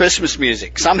 singing Christmas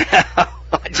music. Somehow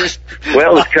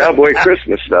Well, it's cowboy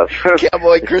Christmas stuff.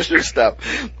 Cowboy Christmas stuff.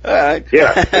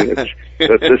 Yeah. And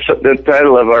the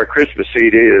title of our Christmas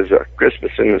CD is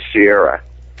Christmas in the Sierra.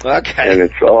 Okay. And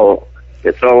it's all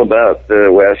about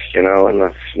the West, you know, and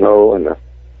the snow and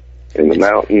the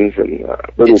mountains and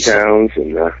little towns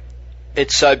and.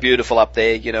 It's so beautiful up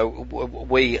there, you know.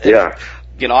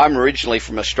 You know, I'm originally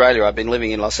from Australia. I've been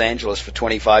living in Los Angeles for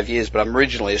 25 years, but I'm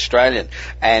originally Australian.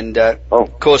 And,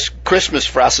 of course, Christmas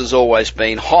for us has always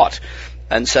been hot.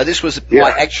 And so this was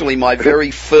my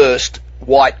very first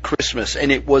white Christmas,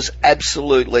 and it was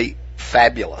absolutely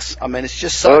fabulous. I mean, it's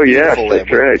just so beautiful there.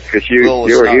 That's right, because you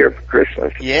were here for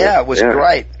Christmas. Yeah, it was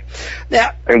great.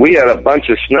 Now, and we had a bunch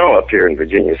of snow up here in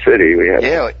Virginia City. We had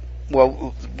a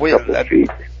couple of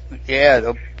feet.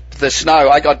 Yeah, the snow.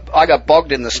 I got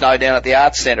bogged in the snow down at the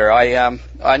Arts Centre.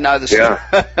 I know the snow.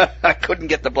 I couldn't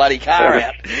get the bloody car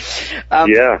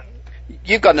out.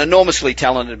 You've got an enormously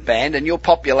talented band, and your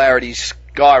popularity's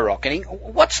skyrocketing.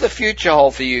 What's the future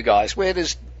hold for you guys? Where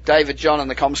does David John and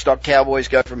the Comstock Cowboys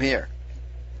go from here?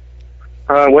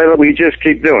 Well, we just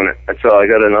keep doing it. That's all. I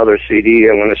got another CD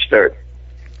I want to start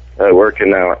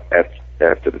working now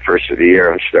after the first of the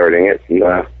year. I'm starting it,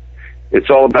 and it's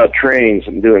all about trains.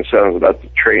 I'm doing songs about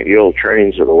the old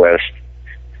trains of the West,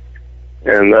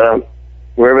 and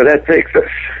wherever that takes us.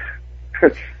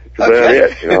 That's about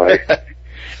it, you know.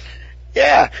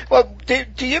 Yeah. Well,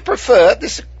 do you prefer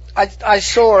this? I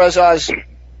saw as I was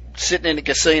sitting in a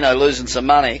casino losing some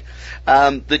money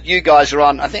that you guys are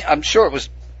on. I'm sure it was.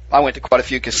 I went to quite a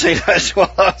few casinos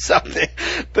while I was up there,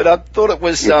 but I thought it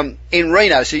was in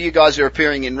Reno. So you guys are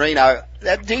appearing in Reno.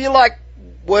 Do you like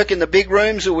work in the big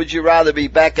rooms, or would you rather be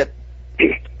back at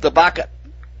the Bucket?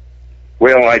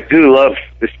 Well, I do love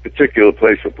this particular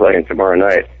place we're playing tomorrow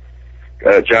night,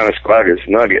 John Esquaga's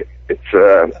Nugget. It's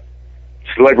a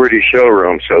celebrity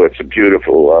showroom, so it's a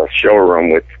beautiful showroom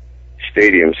with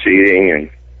stadium seating and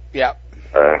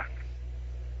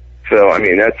so I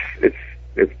mean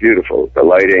it's beautiful, the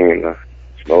lighting and the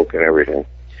smoke and everything.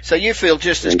 So you feel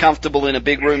just as comfortable in a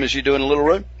big room as you do in a little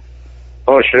room?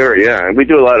 Oh, sure, yeah. And we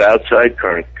do a lot of outside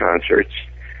concerts.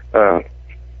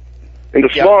 In the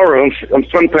small rooms,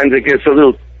 sometimes it gets a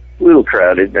little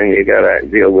crowded, then you got to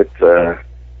deal with the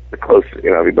close.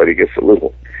 You know, everybody gets a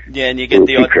little. Yeah, and you get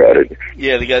the odd crowded.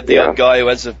 Yeah, you get the odd guy who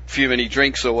has a few many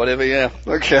drinks or whatever. Yeah,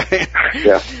 okay.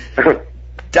 Yeah.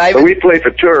 David, but we play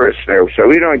for tourists there, so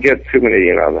we don't get too many,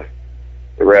 you know,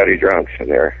 the rowdy drunks in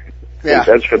there. Yeah.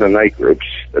 That's for the night groups.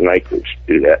 The night groups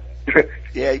do that.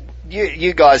 Yeah.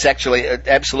 You guys actually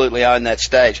absolutely own that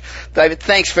stage. David,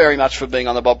 thanks very much for being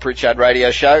on the Bob Pritchard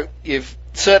Radio Show. You've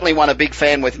certainly won a big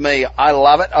fan with me. I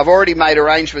love it. I've already made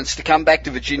arrangements to come back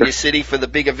to Virginia City for the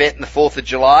big event on the 4th of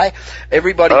July.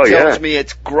 Everybody tells me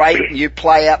it's great. You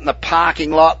play out in the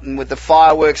parking lot and with the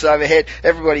fireworks overhead.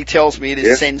 Everybody tells me it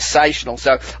is sensational.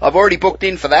 So I've already booked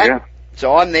in for that. Yeah.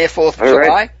 So I'm there 4th of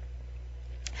July.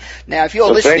 Now, if you're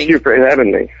listening... Thank you for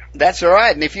having me. That's all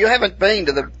right. And if you haven't been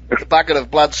to the Bucket of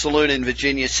Blood Saloon in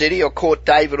Virginia City or caught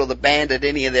David or the band at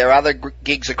any of their other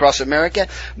gigs across America,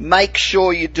 make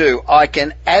sure you do. I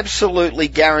can absolutely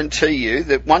guarantee you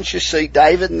that once you see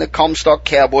David and the Comstock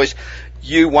Cowboys,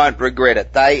 you won't regret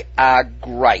it. They are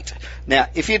great. Now,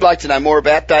 if you'd like to know more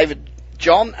about David,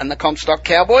 John and the Comstock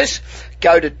Cowboys,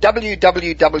 go to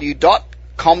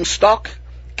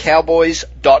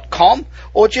www.comstockcowboys.com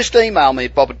or just email me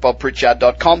at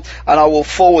bob@bobpritchard.com and I will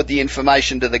forward the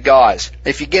information to the guys.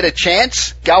 If you get a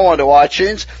chance, go onto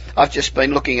iTunes. I've just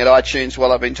been looking at iTunes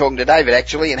while I've been talking to David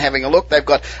actually and having a look. They've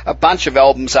got a bunch of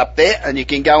albums up there and you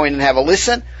can go in and have a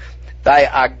listen. They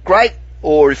are great,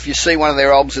 or if you see one of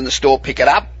their albums in the store, pick it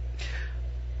up.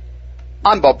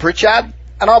 I'm Bob Pritchard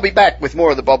and I'll be back with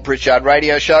more of the Bob Pritchard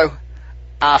Radio Show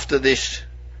after this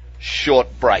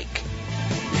short break.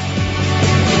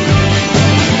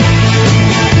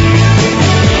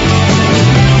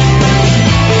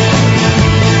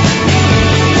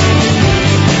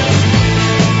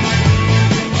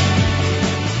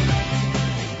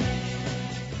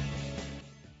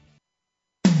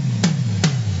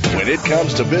 When it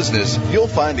comes to business, you'll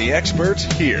find the experts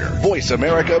here. Voice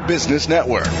America Business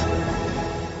Network.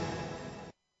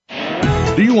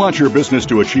 Do you want your business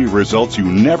to achieve results you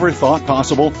never thought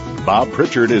possible? Bob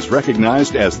Pritchard is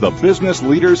recognized as the Business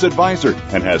Leader's Advisor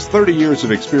and has 30 years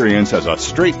of experience as a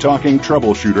straight-talking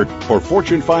troubleshooter for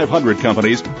Fortune 500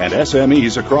 companies and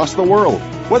SMEs across the world.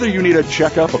 Whether you need a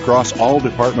checkup across all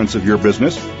departments of your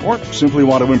business or simply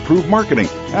want to improve marketing,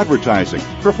 advertising,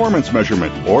 performance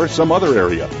measurement, or some other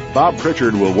area, Bob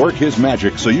Pritchard will work his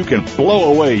magic so you can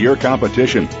blow away your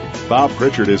competition. Bob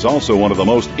Pritchard is also one of the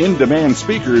most in-demand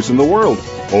speakers in the world.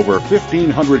 Over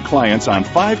 1,500 clients on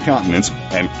 5 continents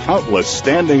and countless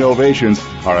standing ovations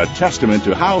are a testament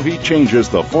to how he changes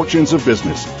the fortunes of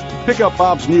business. Pick up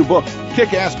Bob's new book,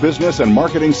 Kick-Ass Business and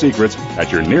Marketing Secrets,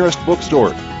 at your nearest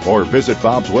bookstore or visit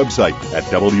Bob's website at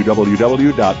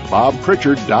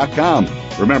www.bobpritchard.com.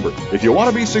 Remember, if you want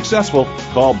to be successful,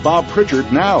 call Bob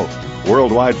Pritchard now.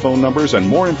 Worldwide phone numbers and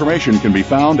more information can be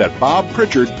found at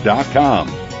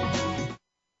bobpritchard.com.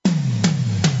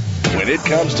 When it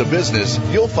comes to business,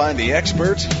 you'll find the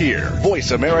experts here.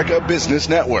 Voice America Business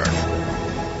Network.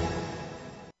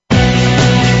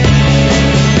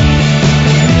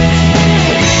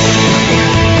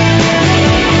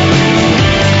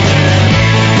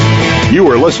 You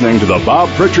are listening to the Bob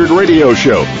Pritchard Radio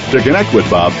Show. To connect with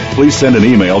Bob, please send an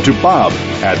email to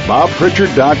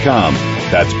bob@bobpritchard.com.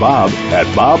 That's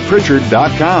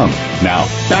bob@bobpritchard.com. Now,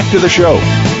 back to the show.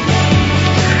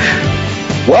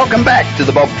 Welcome back to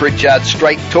the Bob Pritchard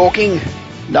Straight Talking,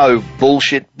 no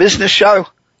bullshit business show,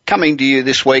 coming to you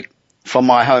this week from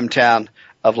my hometown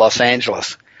of Los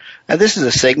Angeles. Now, this is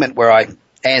a segment where I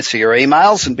answer your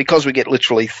emails, and because we get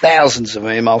literally thousands of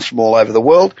emails from all over the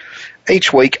world,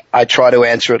 each week I try to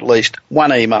answer at least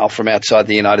one email from outside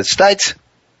the United States.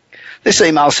 This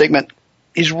email segment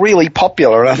is really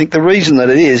popular, and I think the reason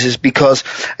that it is because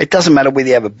it doesn't matter whether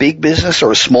you have a big business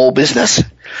or a small business.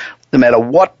 No matter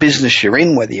what business you're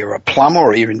in, whether you're a plumber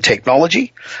or you're in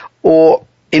technology, or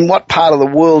in what part of the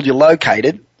world you're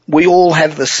located, we all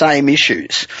have the same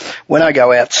issues. When I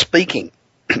go out speaking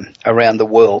around the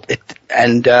world,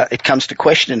 it comes to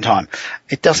question time,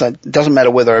 it doesn't matter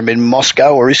whether I'm in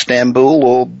Moscow or Istanbul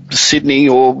or Sydney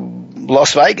or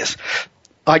Las Vegas.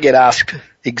 I get asked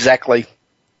exactly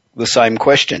the same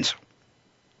questions.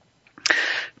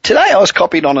 Today I was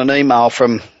copied on an email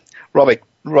from Robert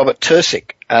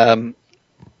Tersick,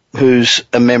 who's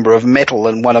a member of Metal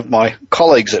and one of my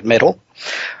colleagues at Metal,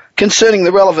 concerning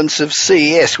the relevance of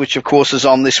CES, which of course is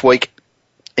on this week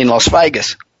in Las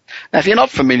Vegas. Now, if you're not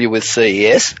familiar with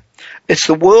CES, it's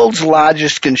the world's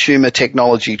largest consumer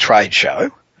technology trade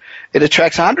show. It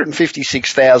attracts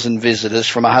 156,000 visitors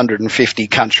from 150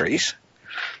 countries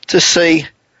to see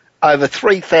over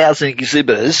 3,000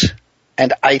 exhibitors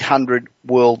and 800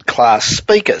 world-class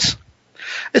speakers.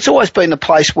 It's always been a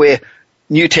place where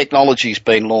new technology's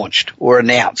been launched or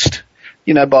announced,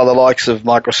 by the likes of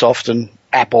Microsoft and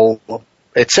Apple,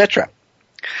 etc.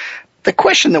 The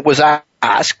question that was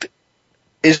asked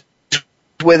is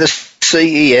whether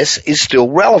CES is still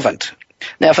relevant.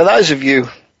 Now, for those of you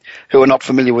who are not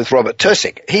familiar with Robert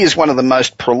Tersick, he is one of the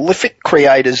most prolific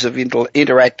creators of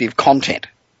interactive content,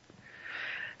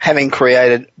 having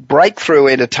created breakthrough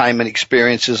entertainment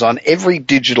experiences on every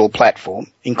digital platform,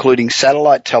 including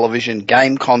satellite television,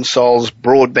 game consoles,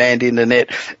 broadband internet,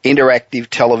 interactive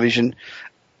television,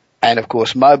 and, of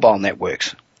course, mobile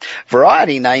networks.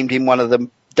 Variety named him one of the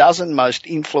dozen most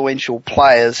influential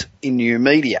players in new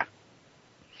media.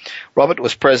 Robert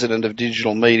was president of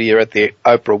digital media at the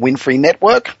Oprah Winfrey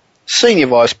Network, Senior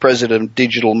Vice President of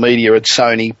Digital Media at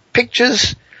Sony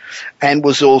Pictures, and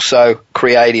was also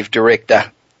Creative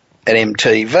Director at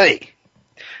MTV.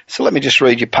 So let me just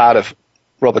read you part of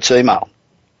Robert's email.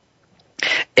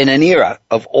 In an era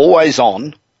of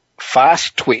always-on,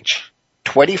 fast twitch,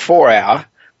 24-hour,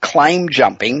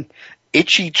 claim-jumping,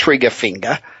 itchy trigger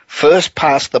finger, first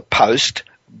past the post,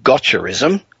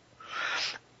 gotchaism,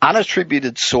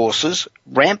 unattributed sources,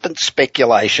 rampant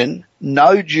speculation,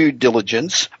 no due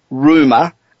diligence,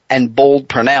 rumour, and bald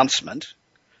pronouncement,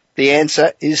 the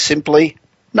answer is simply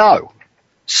no.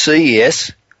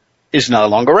 CES is no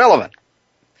longer relevant.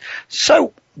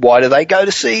 So why do they go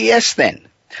to CES then?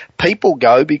 People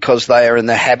go because they are in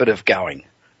the habit of going.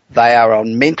 They are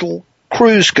on mental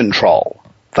cruise control.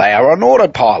 They are on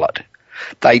autopilot.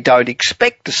 They don't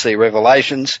expect to see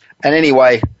revelations, and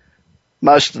anyway,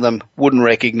 most of them wouldn't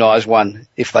recognise one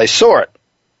if they saw it.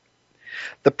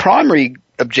 The primary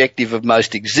objective of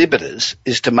most exhibitors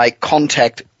is to make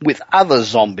contact with other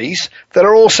zombies that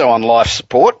are also on life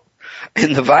support,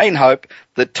 in the vain hope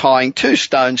that tying two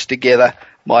stones together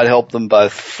might help them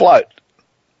both float.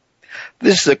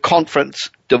 This is a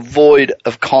conference devoid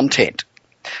of content.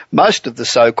 Most of the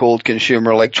so-called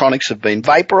consumer electronics have been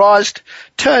vaporised,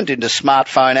 turned into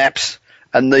smartphone apps,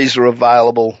 and these are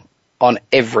available on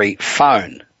every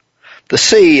phone. The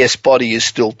CES body is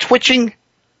still twitching,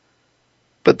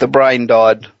 but the brain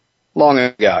died long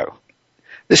ago.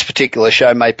 This particular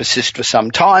show may persist for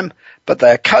some time, but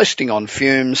they are coasting on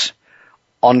fumes,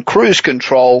 on cruise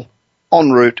control,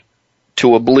 en route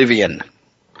to oblivion.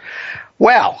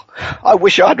 Wow, I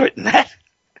wish I'd written that.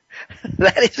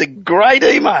 That is a great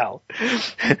email.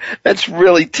 That's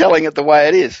really telling it the way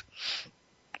it is.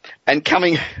 And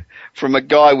coming from a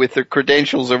guy with the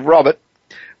credentials of Robert,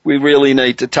 we really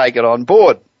need to take it on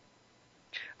board.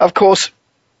 Of course,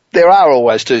 there are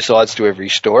always two sides to every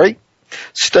story.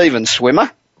 Stephen Swimmer,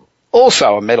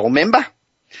 also a medal member,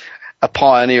 a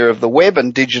pioneer of the web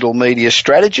and digital media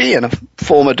strategy and a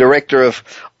former director of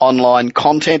online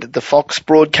content at the Fox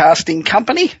Broadcasting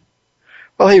Company,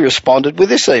 well, he responded with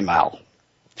this email.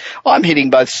 I'm hitting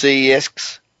both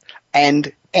CES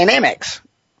and NMX.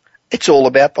 It's all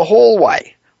about the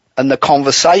hallway and the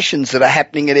conversations that are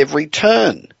happening at every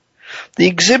turn. The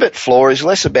exhibit floor is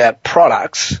less about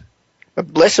product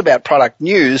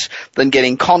news than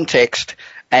getting context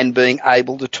and being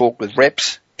able to talk with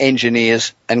reps,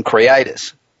 engineers and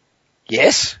creators.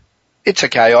 Yes, it's a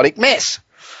chaotic mess,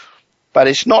 but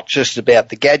it's not just about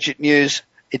the gadget news.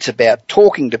 It's about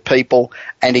talking to people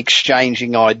and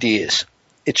exchanging ideas.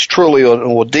 It's truly an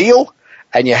ordeal,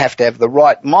 and you have to have the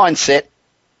right mindset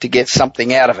to get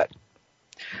something out of it.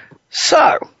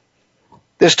 So,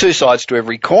 there's two sides to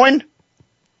every coin,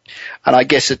 and I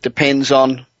guess it depends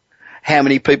on how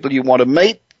many people you want to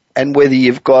meet and whether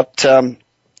you've got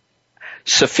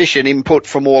sufficient input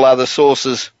from all other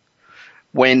sources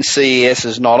when CES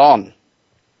is not on.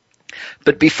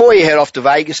 But before you head off to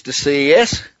Vegas to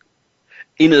CES,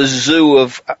 in a zoo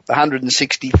of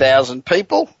 160,000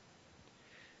 people,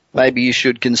 maybe you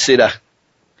should consider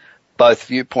both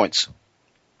viewpoints.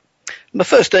 And the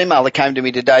first email that came to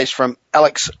me today is from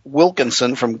Alex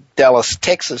Wilkinson from Dallas,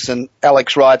 Texas, and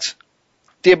Alex writes,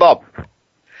 Dear Bob,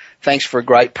 thanks for a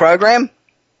great program.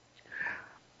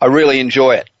 I really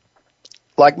enjoy it.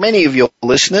 Like many of your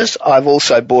listeners, I've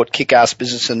also bought Kick-Ass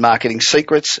Business and Marketing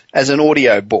Secrets as an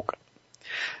audio book.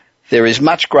 There is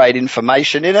much great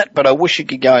information in it, but I wish you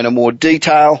could go into more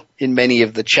detail in many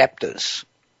of the chapters.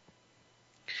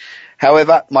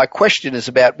 However, my question is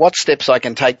about what steps I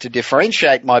can take to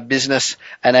differentiate my business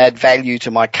and add value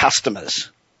to my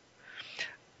customers.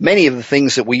 Many of the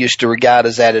things that we used to regard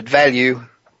as added value,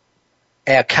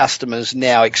 our customers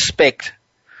now expect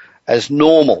as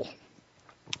normal.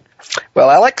 Well,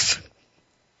 Alex,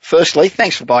 firstly,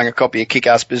 thanks for buying a copy of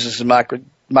Kick-Ass Business and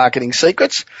Marketing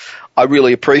Secrets. I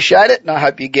really appreciate it, and I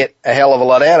hope you get a hell of a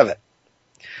lot out of it.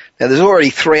 Now, there's already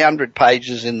 300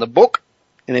 pages in the book,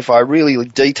 and if I really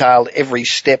detailed every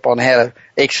step on how to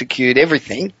execute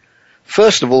everything,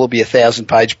 first of all, it'll be a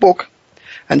 1,000-page book,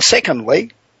 and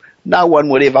secondly, no one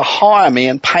would ever hire me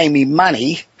and pay me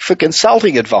money for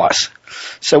consulting advice.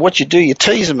 So what you do, you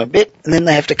tease them a bit, and then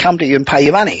they have to come to you and pay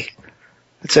you money.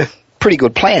 It's a pretty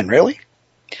good plan, really.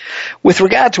 With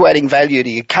regard to adding value to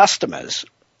your customers,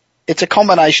 it's a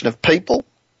combination of people,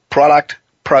 product,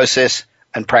 process,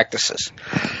 and practices.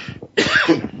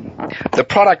 The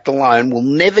product alone will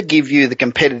never give you the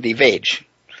competitive edge,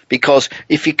 because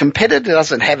if your competitor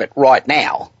doesn't have it right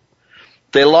now,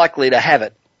 they're likely to have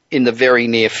it in the very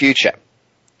near future.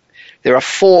 There are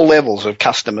 4 levels of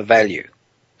customer value.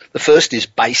 The first is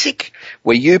basic,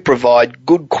 where you provide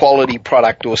good quality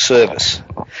product or service.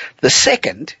 The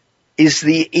second is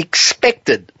the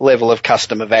expected level of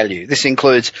customer value. This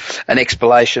includes an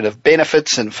explanation of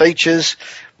benefits and features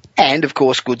and, of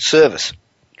course, good service.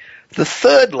 The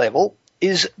third level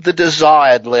is the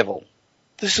desired level.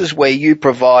 This is where you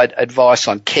provide advice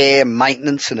on care,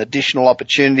 maintenance, and additional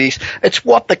opportunities. It's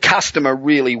what the customer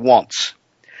really wants.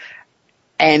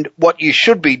 And what you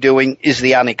should be doing is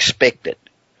the unexpected.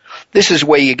 This is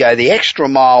where you go the extra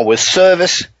mile with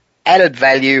service, added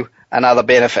value, and other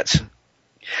benefits.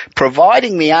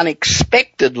 Providing the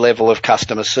unexpected level of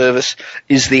customer service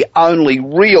is the only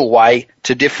real way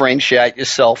to differentiate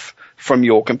yourself from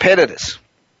your competitors.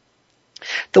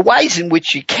 The ways in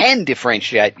which you can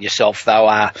differentiate yourself, though,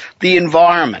 are the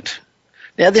environment.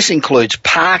 Now, this includes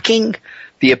parking,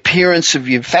 the appearance of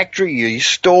your factory, your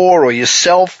store, or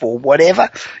yourself, or whatever,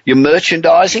 your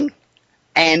merchandising,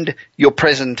 and your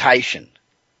presentation.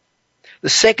 The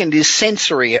second is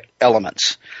sensory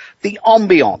elements, the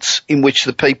ambience in which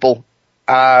the people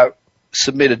are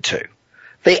submitted to,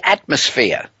 the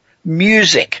atmosphere,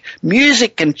 music.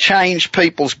 Music can change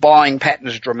people's buying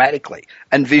patterns dramatically,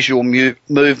 and visual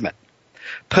movement.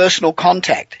 Personal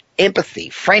contact, empathy,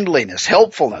 friendliness,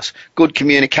 helpfulness, good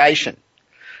communication.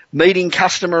 Meeting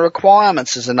customer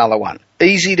requirements is another one.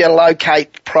 Easy to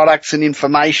locate products and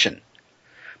information.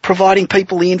 Providing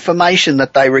people the information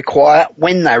that they require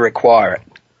when they require it.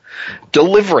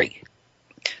 Delivery.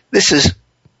 This is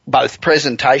both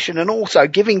presentation and also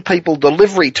giving people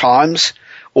delivery times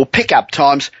or pickup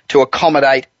times to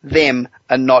accommodate them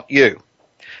and not you.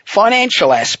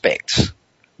 Financial aspects,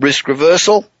 risk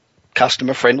reversal,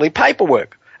 customer-friendly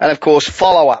paperwork, and of course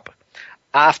follow-up,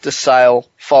 after-sale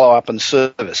follow-up and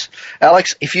service.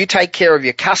 Alex, if you take care of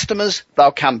your customers,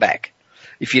 they'll come back.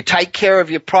 If you take care of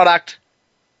your product,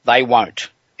 they won't.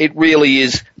 It really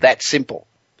is that simple.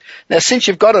 Now, since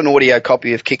you've got an audio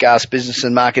copy of Kick-Ass Business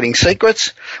and Marketing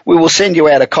Secrets, we will send you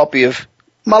out a copy of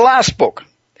my last book,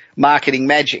 Marketing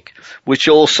Magic, which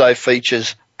also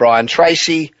features Brian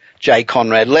Tracy, J.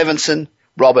 Conrad Levinson,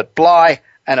 Robert Bly,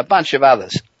 and a bunch of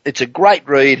others. It's a great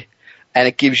read, and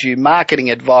it gives you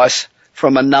marketing advice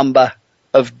from a number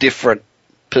of different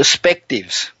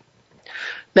perspectives.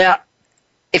 Now,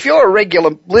 if you're a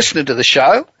regular listener to the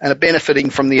show and are benefiting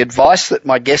from the advice that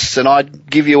my guests and I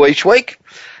give you each week,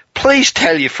 please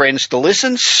tell your friends to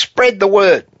listen. Spread the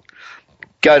word.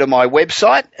 Go to my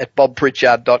website at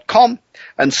bobpritchard.com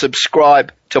and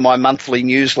subscribe to my monthly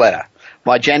newsletter.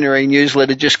 My January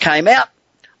newsletter just came out.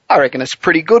 I reckon it's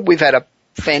pretty good. We've had a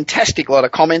fantastic lot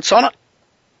of comments on it.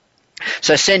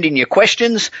 So send in your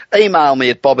questions. Email me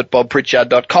at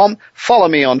bob@bobpritchard.com. Follow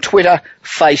me on Twitter,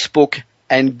 Facebook,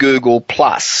 and Google+.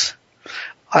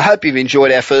 I hope you've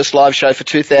enjoyed our first live show for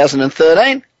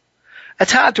 2013.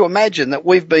 It's hard to imagine that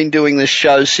we've been doing this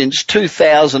show since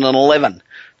 2011.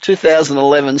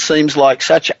 2011 seems like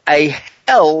such a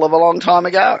hell of a long time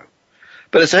ago.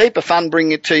 But it's a heap of fun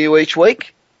bringing it to you each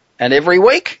week and every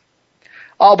week.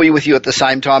 I'll be with you at the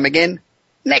same time again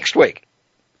next week.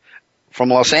 From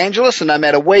Los Angeles, and no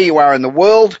matter where you are in the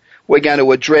world, we're going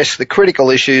to address the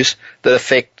critical issues that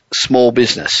affect small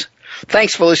business.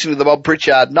 Thanks for listening to the Bob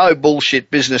Pritchard No Bullshit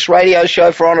Business Radio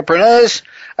Show for entrepreneurs.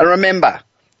 And remember,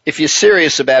 if you're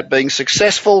serious about being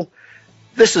successful,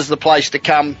 this is the place to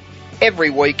come every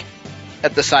week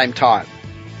at the same time.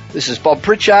 This is Bob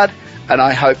Pritchard, and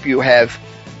I hope you have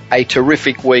a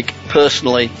terrific week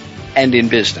personally and in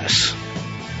business.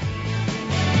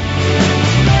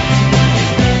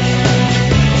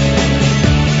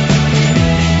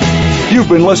 You've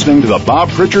been listening to the Bob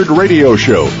Pritchard Radio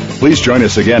Show. Please join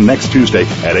us again next Tuesday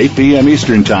at 8 p.m.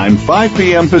 Eastern Time, 5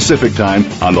 p.m. Pacific Time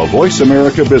on the Voice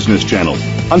America Business Channel.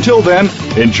 Until then,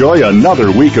 enjoy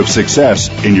another week of success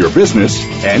in your business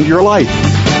and your life.